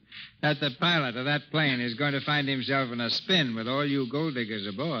that the pilot of that plane is going to find himself in a spin with all you gold diggers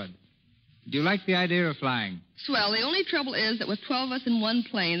aboard. Do you like the idea of flying? Swell. The only trouble is that with 12 of us in one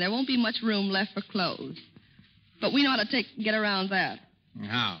plane, there won't be much room left for clothes. But we know how to get around that.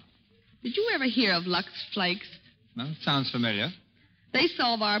 How? Did you ever hear of Lux Flakes? Well, sounds familiar. They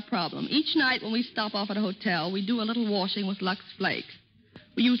solve our problem. Each night when we stop off at a hotel, we do a little washing with Lux Flake.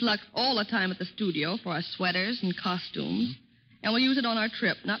 We use Lux all the time at the studio for our sweaters and costumes. And we use it on our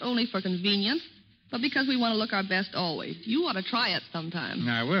trip, not only for convenience, but because we want to look our best always. You ought to try it sometime.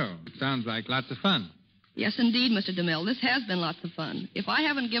 I will. Sounds like lots of fun. Yes, indeed, Mr. DeMille. This has been lots of fun. If I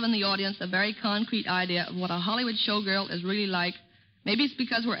haven't given the audience a very concrete idea of what a Hollywood showgirl is really like, maybe it's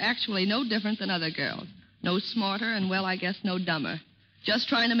because we're actually no different than other girls. No smarter and, well, I guess no dumber. Just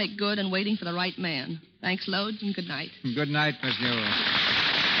trying to make good and waiting for the right man. Thanks loads and good night. Good night, Miss Newell.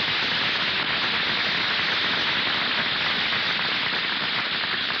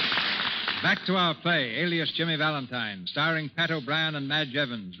 Back to our play, Alias Jimmy Valentine, starring Pat O'Brien and Madge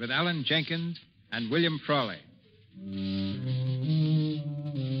Evans, with Alan Jenkins and William Frawley.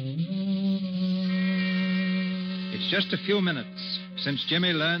 It's just a few minutes since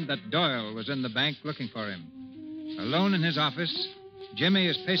Jimmy learned that Doyle was in the bank looking for him. Alone in his office, Jimmy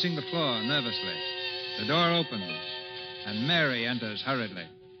is pacing the floor nervously. The door opens, and Mary enters hurriedly.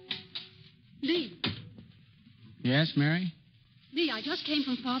 Lee. Yes, Mary? Lee, I just came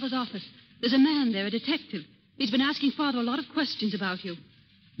from Father's office. There's a man there, a detective. He's been asking Father a lot of questions about you.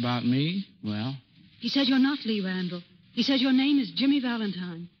 About me? Well? He said you're not Lee Randall. He said your name is Jimmy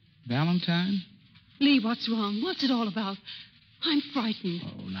Valentine. Valentine? Lee, what's wrong? What's it all about? I'm frightened.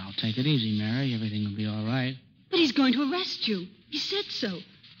 Oh, now take it easy, Mary. Everything will be all right. But he's going to arrest you. He said so.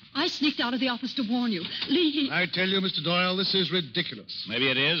 I sneaked out of the office to warn you. Lee, I tell you, Mr. Doyle, this is ridiculous. Maybe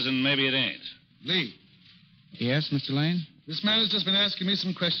it is, and maybe it ain't. Lee. Yes, Mr. Lane? This man has just been asking me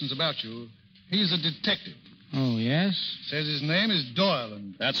some questions about you. He's a detective. Oh, yes? Says his name is Doyle,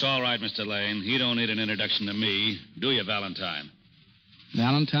 and... That's all right, Mr. Lane. He don't need an introduction to me. Do you, Valentine?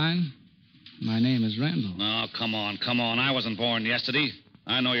 Valentine? My name is Randall. Oh, come on. I wasn't born yesterday.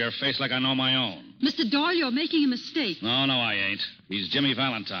 I know your face like I know my own. Mr. Doyle, you're making a mistake. No, I ain't. He's Jimmy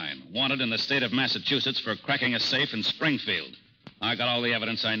Valentine, wanted in the state of Massachusetts for cracking a safe in Springfield. I got all the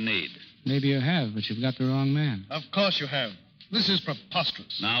evidence I need. Maybe you have, but you've got the wrong man. Of course you have. This is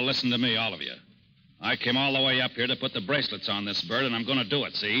preposterous. Now listen to me, all of you. I came all the way up here to put the bracelets on this bird, and I'm going to do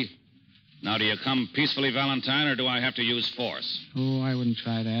it, see? Now, do you come peacefully, Valentine, or do I have to use force? Oh, I wouldn't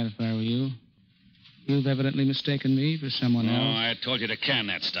try that if I were you. You've evidently mistaken me for someone else. Oh, I told you to can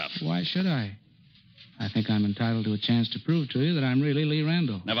that stuff. Why should I? I think I'm entitled to a chance to prove to you that I'm really Lee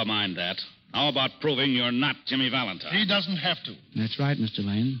Randall. Never mind that. How about proving you're not Jimmy Valentine? He doesn't have to. That's right, Mr.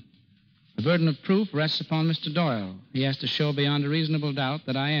 Lane. The burden of proof rests upon Mr. Doyle. He has to show beyond a reasonable doubt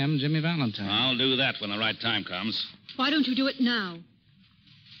that I am Jimmy Valentine. I'll do that when the right time comes. Why don't you do it now?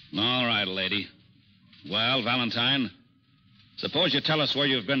 All right, lady. Well, Valentine, suppose you tell us where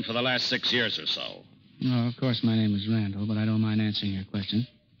you've been for the last 6 years or so. No, of course my name is Randall, but I don't mind answering your question.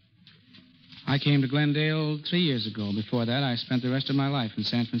 I came to Glendale 3 years ago. Before that, I spent the rest of my life in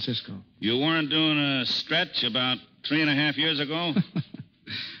San Francisco. You weren't doing a stretch about 3.5 years ago?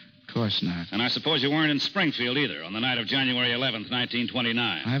 Of course not. And I suppose you weren't in Springfield either on the night of January 11th,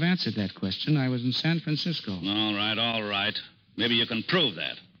 1929. I've answered that question. I was in San Francisco. All right. Maybe you can prove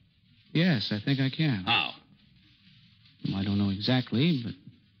that. Yes, I think I can. How? Well, I don't know exactly, but...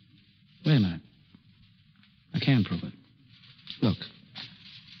 Wait a minute. I can prove it. Look.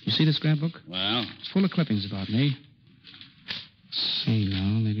 You see this scrapbook? Well? It's full of clippings about me. Let's see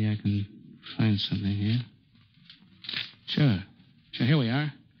now. Maybe I can find something here. Sure, here we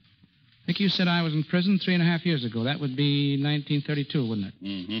are. I think you said I was in prison 3.5 years ago. That would be 1932, wouldn't it?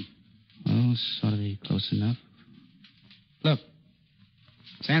 Mm-hmm. Well, sort of be close enough. Look.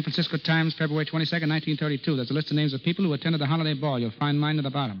 San Francisco Times, February 22nd, 1932. There's a list of names of people who attended the holiday ball. You'll find mine at the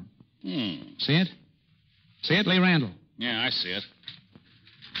bottom. See it? See it? Lee Randall. Yeah, I see it.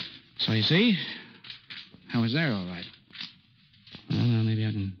 So you see? I was there all right. Well, now maybe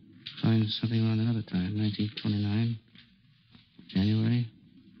I can find something around another time. 1929. January.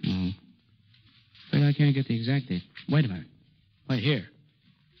 No. Afraid I can't get the exact date. Wait a minute. Wait, here.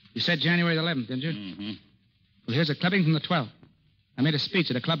 You said January 11th, didn't you? Mm-hmm. Well, here's a clipping from the 12th. I made a speech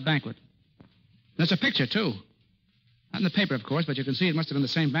at a club banquet. There's a picture, too. Not in the paper, of course, but you can see it must have been the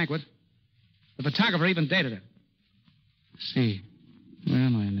same banquet. The photographer even dated it. Let's see. Where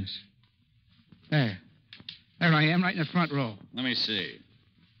am I in this? There I am, right in the front row. Let me see.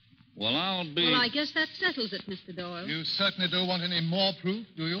 Well, I'll be... Well, I guess that settles it, Mr. Doyle. You certainly don't want any more proof,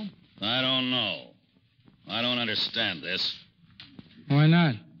 do you? I don't know. I don't understand this. Why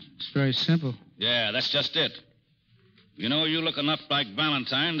not? It's very simple. Yeah, that's just it. You know, you look enough like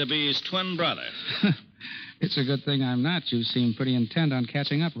Valentine to be his twin brother. It's a good thing I'm not. You seem pretty intent on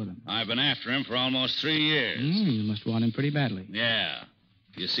catching up with him. I've been after him for almost 3 years. You must want him pretty badly. Yeah.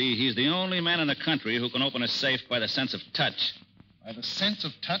 You see, he's the only man in the country who can open a safe by the sense of touch. By the sense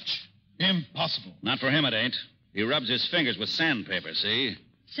of touch? Impossible. Not for him, it ain't. He rubs his fingers with sandpaper, see?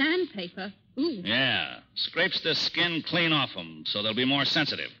 Sandpaper? Ooh, Yeah. Scrapes the skin clean off them so they'll be more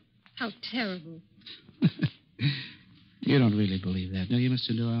sensitive. how terrible. You don't really believe that, do you,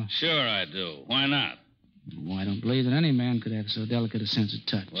 Mr. Doyle? Sure I do. Why not? Well, I don't believe that any man could have so delicate a sense of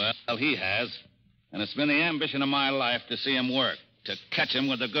touch. Well, he has. And it's been the ambition of my life to see him work, to catch him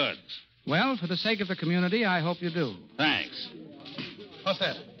with the goods. Well, for the sake of the community, I hope you do. Thanks. What's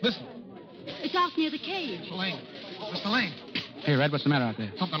that? Listen. It's out near the cage. Mr. Lane. Mr. Lane. Hey, Red, what's the matter out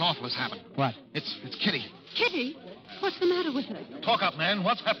there? Something awful has happened. What? It's Kitty. Kitty? What's the matter with her? Talk up, man.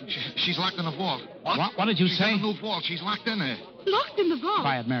 What's happened? She's locked in the vault. What did you She's say? in a new vault. She's locked in there. Locked in the vault.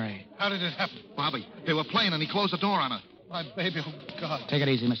 Quiet, Mary. How did it happen? Bobby, they were playing and he closed the door on her. My baby, oh, God. Take it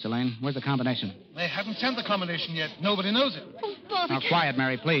easy, Mr. Lane. Where's the combination? They haven't sent the combination yet. Nobody knows it. Oh, Father. Now, quiet,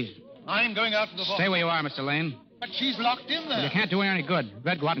 Mary, please. I'm going out to the vault. Stay where you are, Mr. Lane. But she's locked in there. Well, you can't do her any good.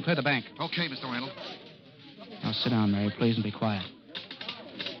 Red, go out and clear the bank. Okay, Mr. Randall. Now, sit down, Mary, please, and be quiet.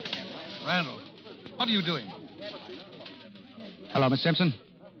 Randall, what are you doing? Hello, Miss Simpson.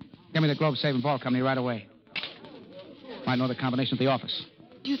 Give me the Globe Saving Vault Company right away. Might know the combination at the office.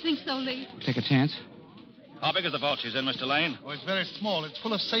 Do you think so, Lee? Take a chance. How big is the vault she's in, Mr. Lane? Oh, it's very small. It's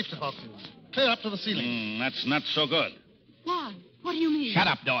full of safety boxes. Clear up to the ceiling. That's not so good. Why? What do you mean? Shut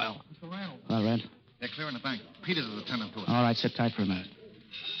up, Doyle. Mr. Randall. Well, Red. They're clearing the bank. Peters is attending to it. All right, sit tight for a minute.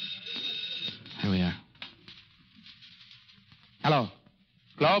 Here we are. Hello.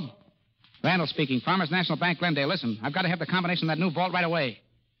 Globe? Randall speaking. Farmers National Bank, Glendale. Listen, I've got to have the combination of that new vault right away.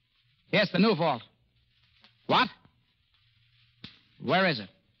 Yes, the new vault. What? Where is it?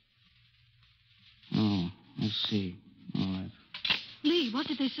 Oh, let's see. All right. Lee, what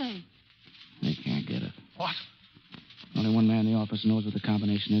did they say? They can't get it. What? Only one man in the office knows what the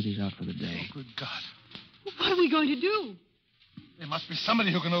combination is. He's out for the day. Oh, good God. What are we going to do? There must be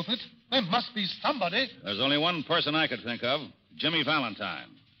somebody who can open it. There must be somebody. There's only one person I could think of, Jimmy Valentine.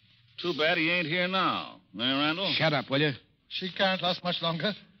 Too bad he ain't here now. Eh, Randall? Shut up, will you? She can't last much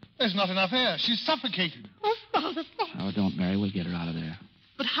longer. There's not enough air. She's suffocated. Oh, Father, Father. Oh, don't, Mary. We'll get her out of there.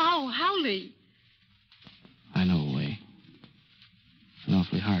 But how? How, Lee? I know a way. It's an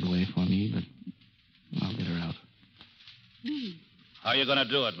awfully hard way for me, but I'll get her out. Lee. How you going to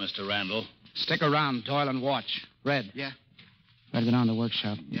do it, Mr. Randall? Stick around, Doyle, and watch. Red. Yeah? Red, go down to the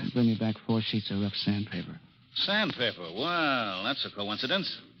workshop. Yeah? Bring me back 4 sheets of rough sandpaper. Sandpaper. Well, that's a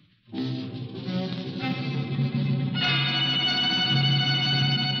coincidence.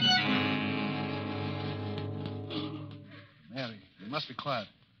 Mary, you must be quiet.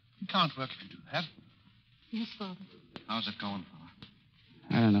 You can't work if you do that. Yes, Father. How's it going, fella?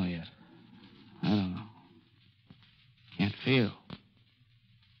 I don't know yet. I don't know. Can't feel.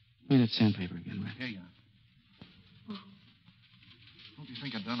 Give me that sandpaper again, Red. Here you are. Don't you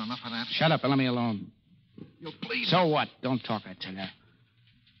think I've done enough of that? Shut up and let me alone. You'll bleed. So what? Don't talk, I tell you.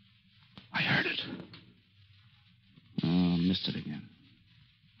 I heard it. Oh, missed it again.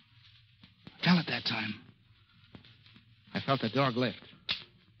 Fell it that time. I felt the dog lift.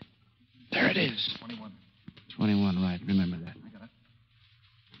 There it is. 21. 21, right. Remember that. I got it.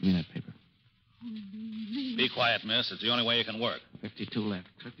 Give me that paper. Be quiet, miss. It's the only way you can work. 52 left.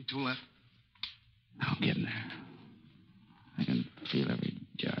 52 left. Now I'm getting there. I can feel every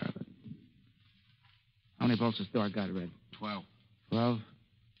jar of it. How many bolts has the door got, Red? 12. 12?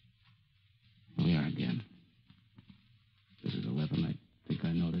 Here we are again. This is 11. I think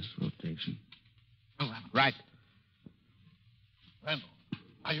I know this rotation. 11. Right. Randall,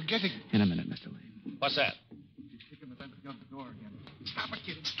 are you getting it? In a minute, Mr. Lane. What's that? She's kicking the vent against the door again. Stop it,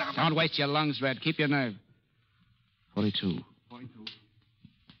 kid. Stop it. Don't waste your lungs, Red. Keep your nerve. 42. 42.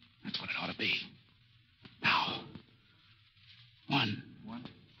 That's what it ought to be. Now. 1. 1.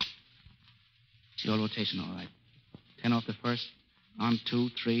 It's your rotation, all right. 10 off the first. On 2,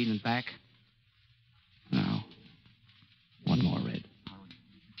 3, and back. Now. 1 more, Red.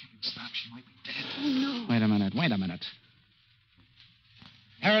 Stop. She might be dead. Oh, no. Wait a minute. Wait a minute.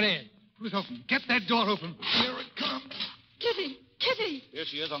 Here it is. Put it open. Get that door open. Here it comes. Kitty! Kitty! Here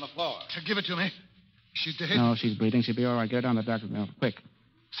she is on the floor. Give it to me. She's dead. No, she's breathing. She'll be all right. Get her down to the doctor's now. Quick.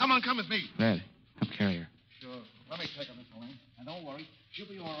 Someone come with me. Red, help carry her. Sure. Let me take her, Mr. Lane. And don't worry. She'll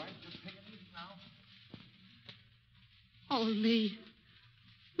be all right. Just take it easy now. Oh, Lee.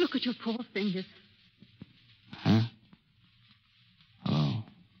 Look at your poor fingers. Huh? Oh.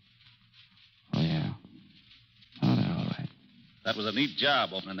 Oh, yeah. Oh, they're all right. That was a neat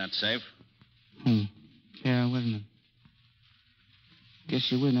job opening that safe. Yeah, wasn't it?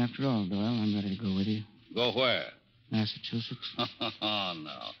 Guess you win after all, Doyle. I'm ready to go with you. Go where? Massachusetts? Oh,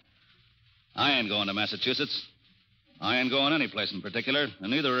 no. I ain't going to Massachusetts. I ain't going any place in particular,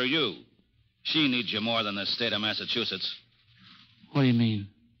 and neither are you. She needs you more than the state of Massachusetts. What do you mean?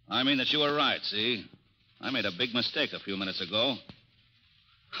 I mean that you were right, see? I made a big mistake a few minutes ago.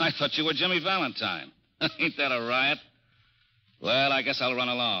 I thought you were Jimmy Valentine. Ain't that a riot? Well, I guess I'll run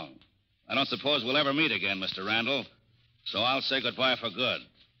along. I don't suppose we'll ever meet again, Mr. Randall, so I'll say goodbye for good.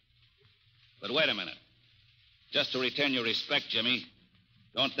 But wait a minute. Just to return your respect, Jimmy,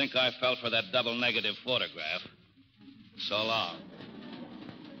 don't think I fell for that double negative photograph. So long.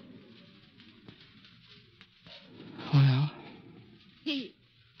 Well,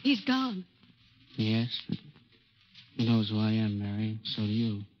 He's gone. yes, but he knows who I am, Mary. So do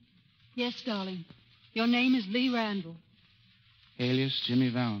you. Yes, darling. Your name is Lee Randall. Alias Jimmy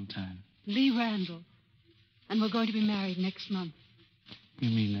Valentine. Lee Randall. And we're going to be married next month. You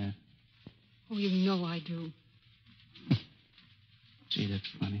mean that? Oh, you know I do. Gee, that's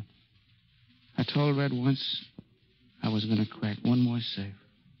funny. I told Red once I was going to crack one more safe.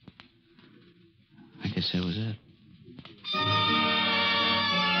 I guess that was it.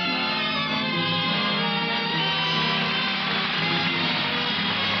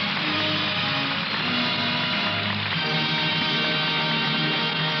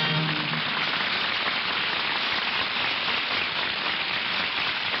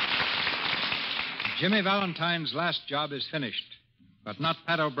 Jimmy Valentine's last job is finished, but not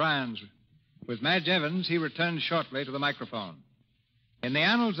Pat O'Brien's. With Madge Evans, he returns shortly to the microphone. In the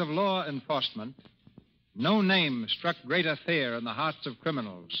annals of law enforcement, no name struck greater fear in the hearts of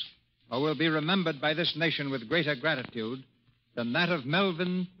criminals, or will be remembered by this nation with greater gratitude than that of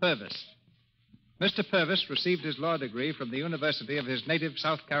Melvin Purvis. Mr. Purvis received his law degree from the University of his native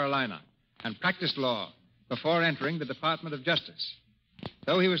South Carolina and practiced law before entering the Department of Justice.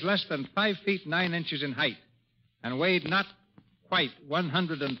 Though he was less than 5 feet 9 inches in height and weighed not quite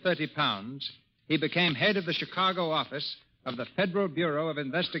 130 pounds, he became head of the Chicago office of the Federal Bureau of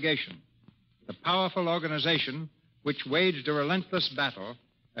Investigation, the powerful organization which waged a relentless battle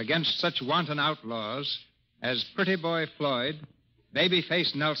against such wanton outlaws as Pretty Boy Floyd,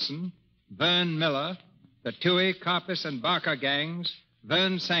 Babyface Nelson, Vern Miller, the Toohey, Carpus, and Barker gangs,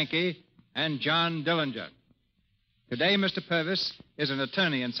 Vern Sankey, and John Dillinger. Today, Mr. Purvis is an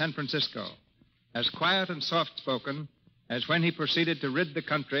attorney in San Francisco, as quiet and soft-spoken as when he proceeded to rid the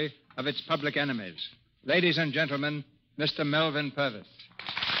country of its public enemies. Ladies and gentlemen, Mr. Melvin Purvis.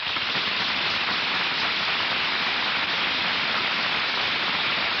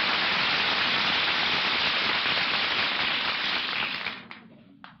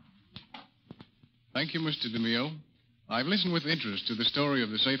 Thank you, Mr. DeMille. I've listened with interest to the story of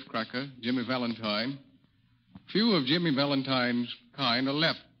the safecracker, Jimmy Valentine. Few of Jimmy Valentine's kind are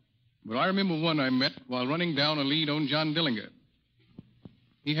left, but I remember one I met while running down a lead on John Dillinger.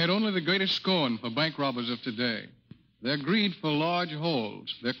 He had only the greatest scorn for bank robbers of today. Their greed for large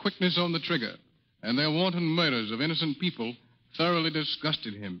hauls, their quickness on the trigger, and their wanton murders of innocent people thoroughly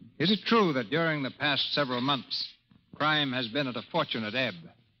disgusted him. Is it true that during the past several months, crime has been at a fortunate ebb?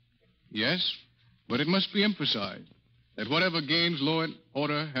 Yes, but it must be emphasized that whatever gains law and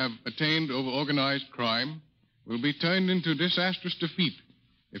order have attained over organized crime will be turned into disastrous defeat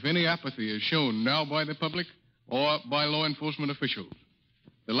if any apathy is shown now by the public or by law enforcement officials.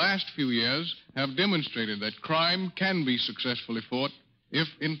 The last few years have demonstrated that crime can be successfully fought if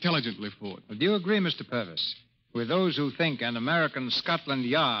intelligently fought. Do you agree, Mr. Purvis, with those who think an American Scotland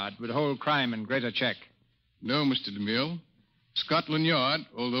Yard would hold crime in greater check? No, Mr. DeMille. Scotland Yard,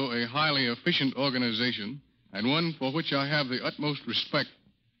 although a highly efficient organization and one for which I have the utmost respect,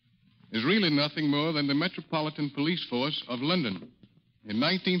 is really nothing more than the Metropolitan Police Force of London. In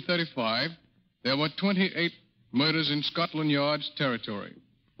 1935, there were 28 murders in Scotland Yard's territory.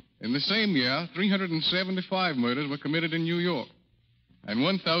 In the same year, 375 murders were committed in New York and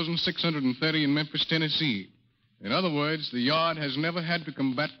 1,630 in Memphis, Tennessee. In other words, the Yard has never had to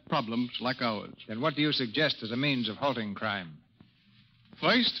combat problems like ours. Then what do you suggest as a means of halting crime?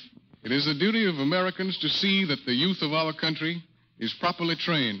 First, it is the duty of Americans to see that the youth of our country is properly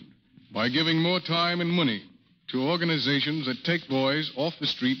trained by giving more time and money to organizations that take boys off the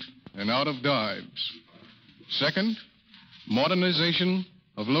street and out of dives. Second, modernization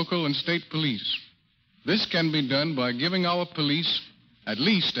of local and state police. This can be done by giving our police at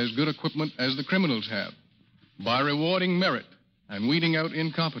least as good equipment as the criminals have, by rewarding merit and weeding out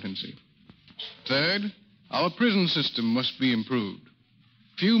incompetency. Third, our prison system must be improved.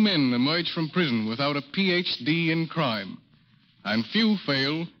 Few men emerge from prison without a Ph.D. in crime, and few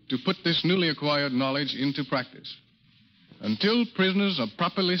fail to put this newly acquired knowledge into practice. Until prisoners are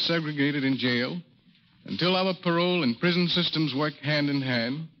properly segregated in jail, until our parole and prison systems work hand in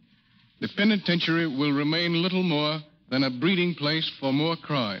hand, the penitentiary will remain little more than a breeding place for more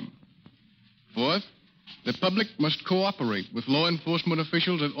crime. Fourth, the public must cooperate with law enforcement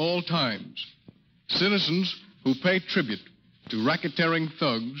officials at all times. Citizens who pay tribute to racketeering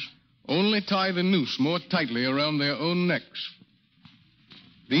thugs only tie the noose more tightly around their own necks.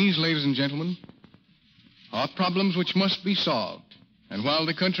 These, ladies and gentlemen, are problems which must be solved. And while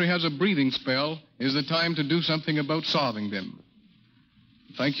the country has a breathing spell, is the time to do something about solving them.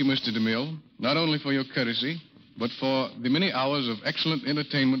 Thank you, Mr. DeMille, not only for your courtesy, but for the many hours of excellent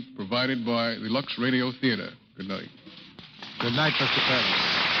entertainment provided by the Lux Radio Theater. Good night. Good night, Mr.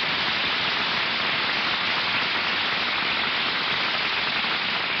 Purvis.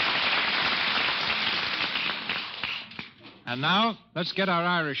 And now, let's get our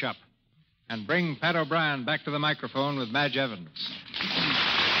Irish up and bring Pat O'Brien back to the microphone with Madge Evans.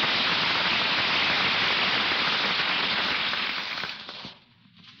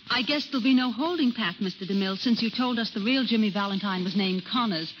 I guess there'll be no holding Pat, Mr. DeMille, since you told us the real Jimmy Valentine was named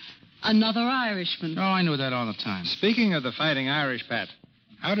Connors, another Irishman. Oh, I knew that all the time. Speaking of the Fighting Irish, Pat,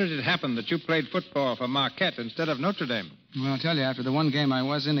 how did it happen that you played football for Marquette instead of Notre Dame? Well, I'll tell you, after the one game I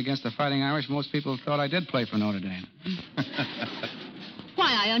was in against the Fighting Irish, most people thought I did play for Notre Dame.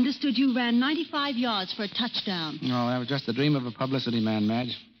 Why, I understood you ran 95 yards for a touchdown. No, that was just the dream of a publicity man,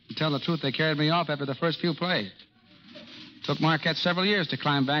 Madge. To tell the truth, they carried me off after the first few plays. Took Marquette several years to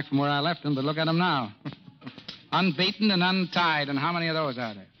climb back from where I left them, but look at them now. Unbeaten and untied, and how many of those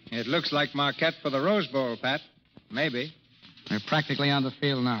are there? It looks like Marquette for the Rose Bowl, Pat. Maybe. They're practically on the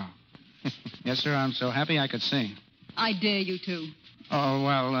field now. Yes, sir, I'm so happy I could sing. I dare you to. Oh,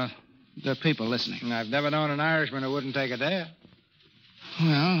 well, there are people listening. I've never known an Irishman who wouldn't take a dare.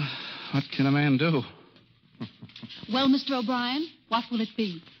 Well, what can a man do? Well, Mr. O'Brien, what will it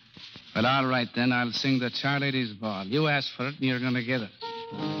be? Well, all right, then. I'll sing the Charlady's Ball. You asked for it, and you're going to get it.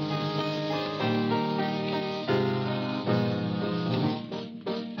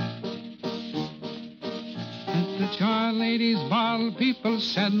 At the Charlady's Ball, people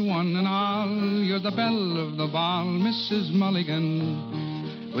said one and all, you're the belle of the ball, Mrs.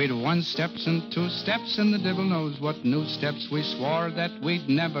 Mulligan. We'd 1 steps and 2 steps, and the devil knows what new steps. We swore that we'd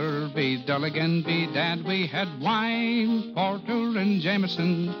never be dull again, bedad. We had wine, porter, and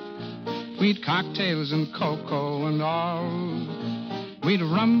Jameson. We'd cocktails and cocoa and all. We'd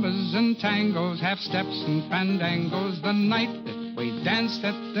rumbas and tangos, half-steps and fandangos the night that we danced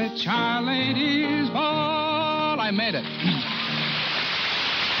at the Charlady's Ball. I made it.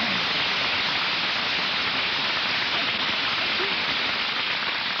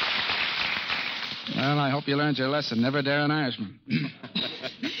 Well, I hope you learned your lesson. Never dare an Irishman.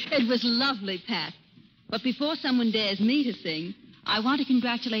 It was lovely, Pat. But before someone dares me to sing, I want to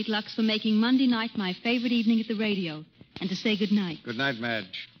congratulate Lux for making Monday night my favorite evening at the radio, and to say good night. Good night,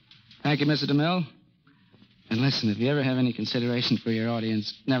 Madge. Thank you, Mr. DeMille. And listen, if you ever have any consideration for your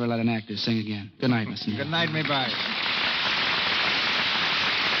audience, never let an actor sing again. Good night, Mr. DeMille. Good night, me bye.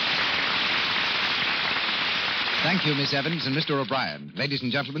 Thank you, Miss Evans and Mr. O'Brien. Ladies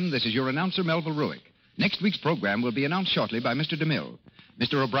and gentlemen, this is your announcer, Melville Ruick. Next week's program will be announced shortly by Mr. DeMille.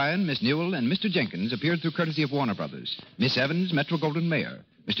 Mr. O'Brien, Miss Newell, and Mr. Jenkins appeared through courtesy of Warner Brothers. Miss Evans, Metro-Goldwyn-Mayer.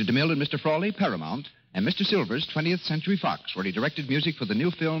 Mr. DeMille and Mr. Frawley, Paramount. And Mr. Silvers, 20th Century Fox, where he directed music for the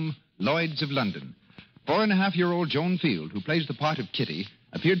new film, Lloyds of London. 4.5-year-old Joan Field, who plays the part of Kitty,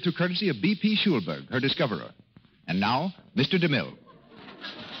 appeared through courtesy of B.P. Schulberg, her discoverer. And now, Mr. DeMille.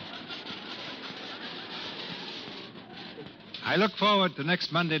 I look forward to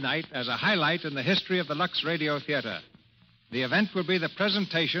next Monday night as a highlight in the history of the Lux Radio Theater. The event will be the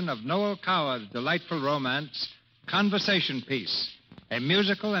presentation of Noel Coward's delightful romance, Conversation Piece, a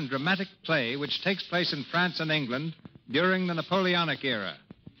musical and dramatic play which takes place in France and England during the Napoleonic era.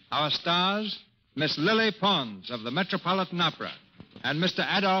 Our stars, Miss Lily Pons of the Metropolitan Opera and Mr.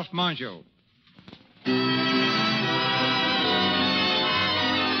 Adolphe Mangeot.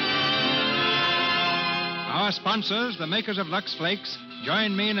 Our sponsors, the makers of Lux Flakes,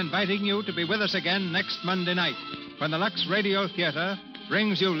 join me in inviting you to be with us again next Monday night when the Lux Radio Theater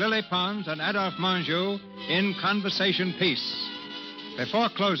brings you Lily Pons and Adolphe Mangeot in Conversation Piece. Before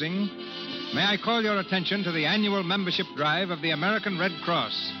closing, may I call your attention to the annual membership drive of the American Red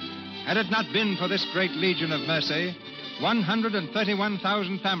Cross. Had it not been for this great Legion of Mercy,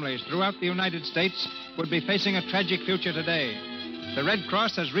 131,000 families throughout the United States would be facing a tragic future today. The Red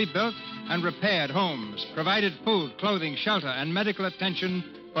Cross has rebuilt and repaired homes, provided food, clothing, shelter, and medical attention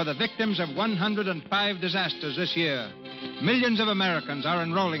for the victims of 105 disasters this year. Millions of Americans are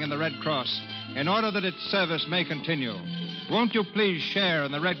enrolling in the Red Cross in order that its service may continue. Won't you please share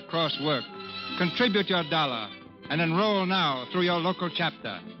in the Red Cross work? contribute your dollar and enroll now through your local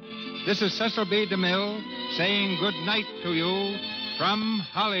chapter. This is Cecil B. DeMille saying good night to you from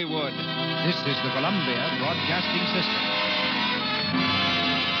Hollywood. This is the Columbia Broadcasting System.